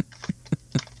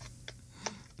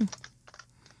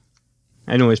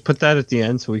 Anyways, put that at the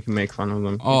end so we can make fun of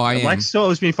them. Oh, Lex still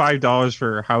owes me $5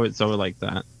 for how it's so like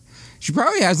that. She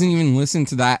probably hasn't even listened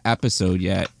to that episode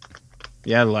yet.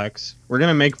 Yeah, Lex. We're going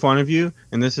to make fun of you,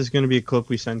 and this is going to be a clip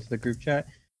we send to the group chat.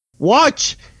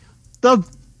 Watch the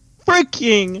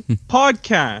freaking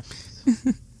podcast.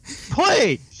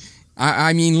 Please.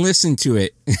 I mean, listen to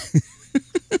it.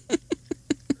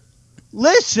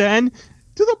 Listen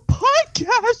to the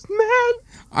podcast, man.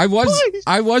 I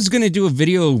was going to do a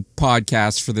video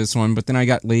podcast for this one, but then I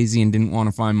got lazy and didn't want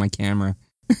to find my camera.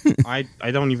 I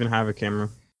don't even have a camera.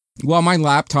 Well, my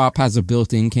laptop has a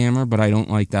built-in camera, but I don't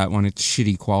like that one. It's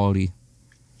shitty quality.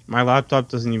 My laptop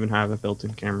doesn't even have a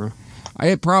built-in camera.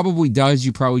 It probably does.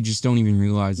 You probably just don't even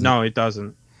realize it. No, it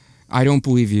doesn't. I don't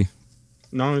believe you.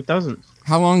 No, it doesn't.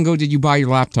 How long ago did you buy your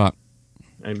laptop?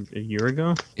 a year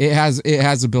ago. It has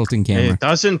a built-in camera. It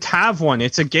doesn't have one.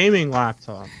 It's a gaming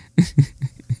laptop.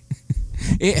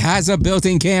 It has a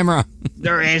built-in camera.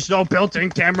 There is no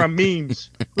built-in camera memes.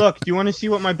 Look, do you want to see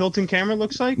what my built-in camera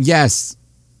looks like? Yes.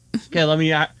 Okay, let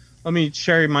me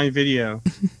share my video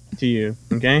to you.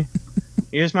 Okay,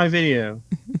 here's my video.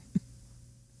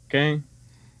 Okay,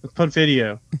 let's put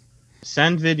video.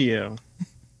 Send video.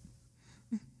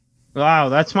 Wow,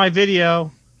 that's my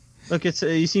video. Look,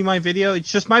 you see my video?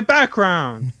 It's just my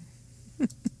background.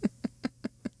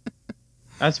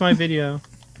 That's my video.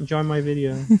 Enjoy my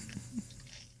video.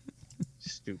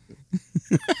 Stupid.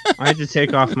 I had to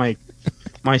take off my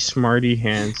smarty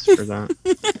hands for that.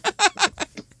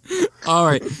 All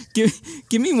right,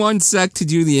 give me 1 sec to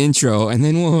do the intro, and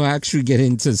then we'll actually get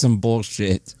into some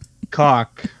bullshit.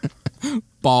 Cock.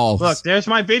 Balls. Look, there's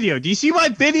my video. Do you see my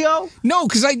video? No,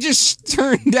 because I just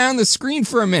turned down the screen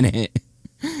for a minute.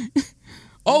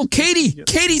 Oh, Katie!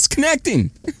 Katie's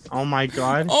connecting! Oh my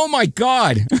god. Oh my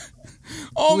god!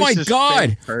 Oh my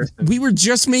god! We were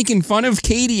just making fun of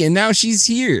Katie, and now she's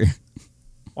here.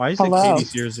 Why is it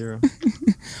Katie 00?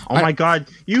 Oh my god!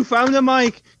 You found the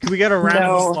mic. Can we get a round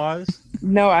of applause?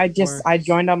 No, I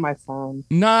joined on my phone.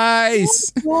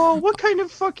 Nice. Whoa! What kind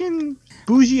of fucking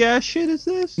bougie ass shit is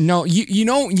this? No, you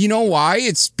know why?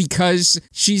 It's because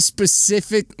she's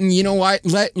specific. You know what?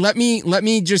 Let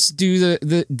me just do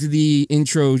the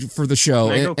intro for the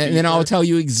show, and then I'll tell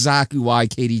you exactly why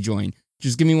Katie joined.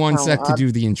 Just give me 1 sec to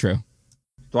do the intro.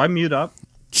 Do I mute up?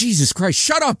 Jesus Christ!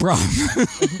 Shut up, Rob.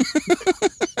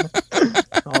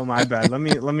 Oh my bad. Let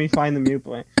me find the mute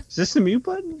button. Is this the mute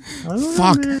button?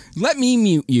 Fuck. Let me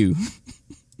mute you.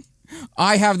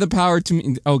 I have the power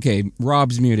to. Okay,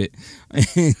 Rob's muted.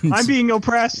 I'm being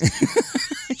oppressed.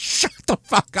 Shut the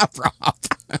fuck up, Rob.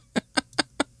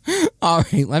 All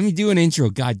right, let me do an intro.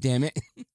 God damn it.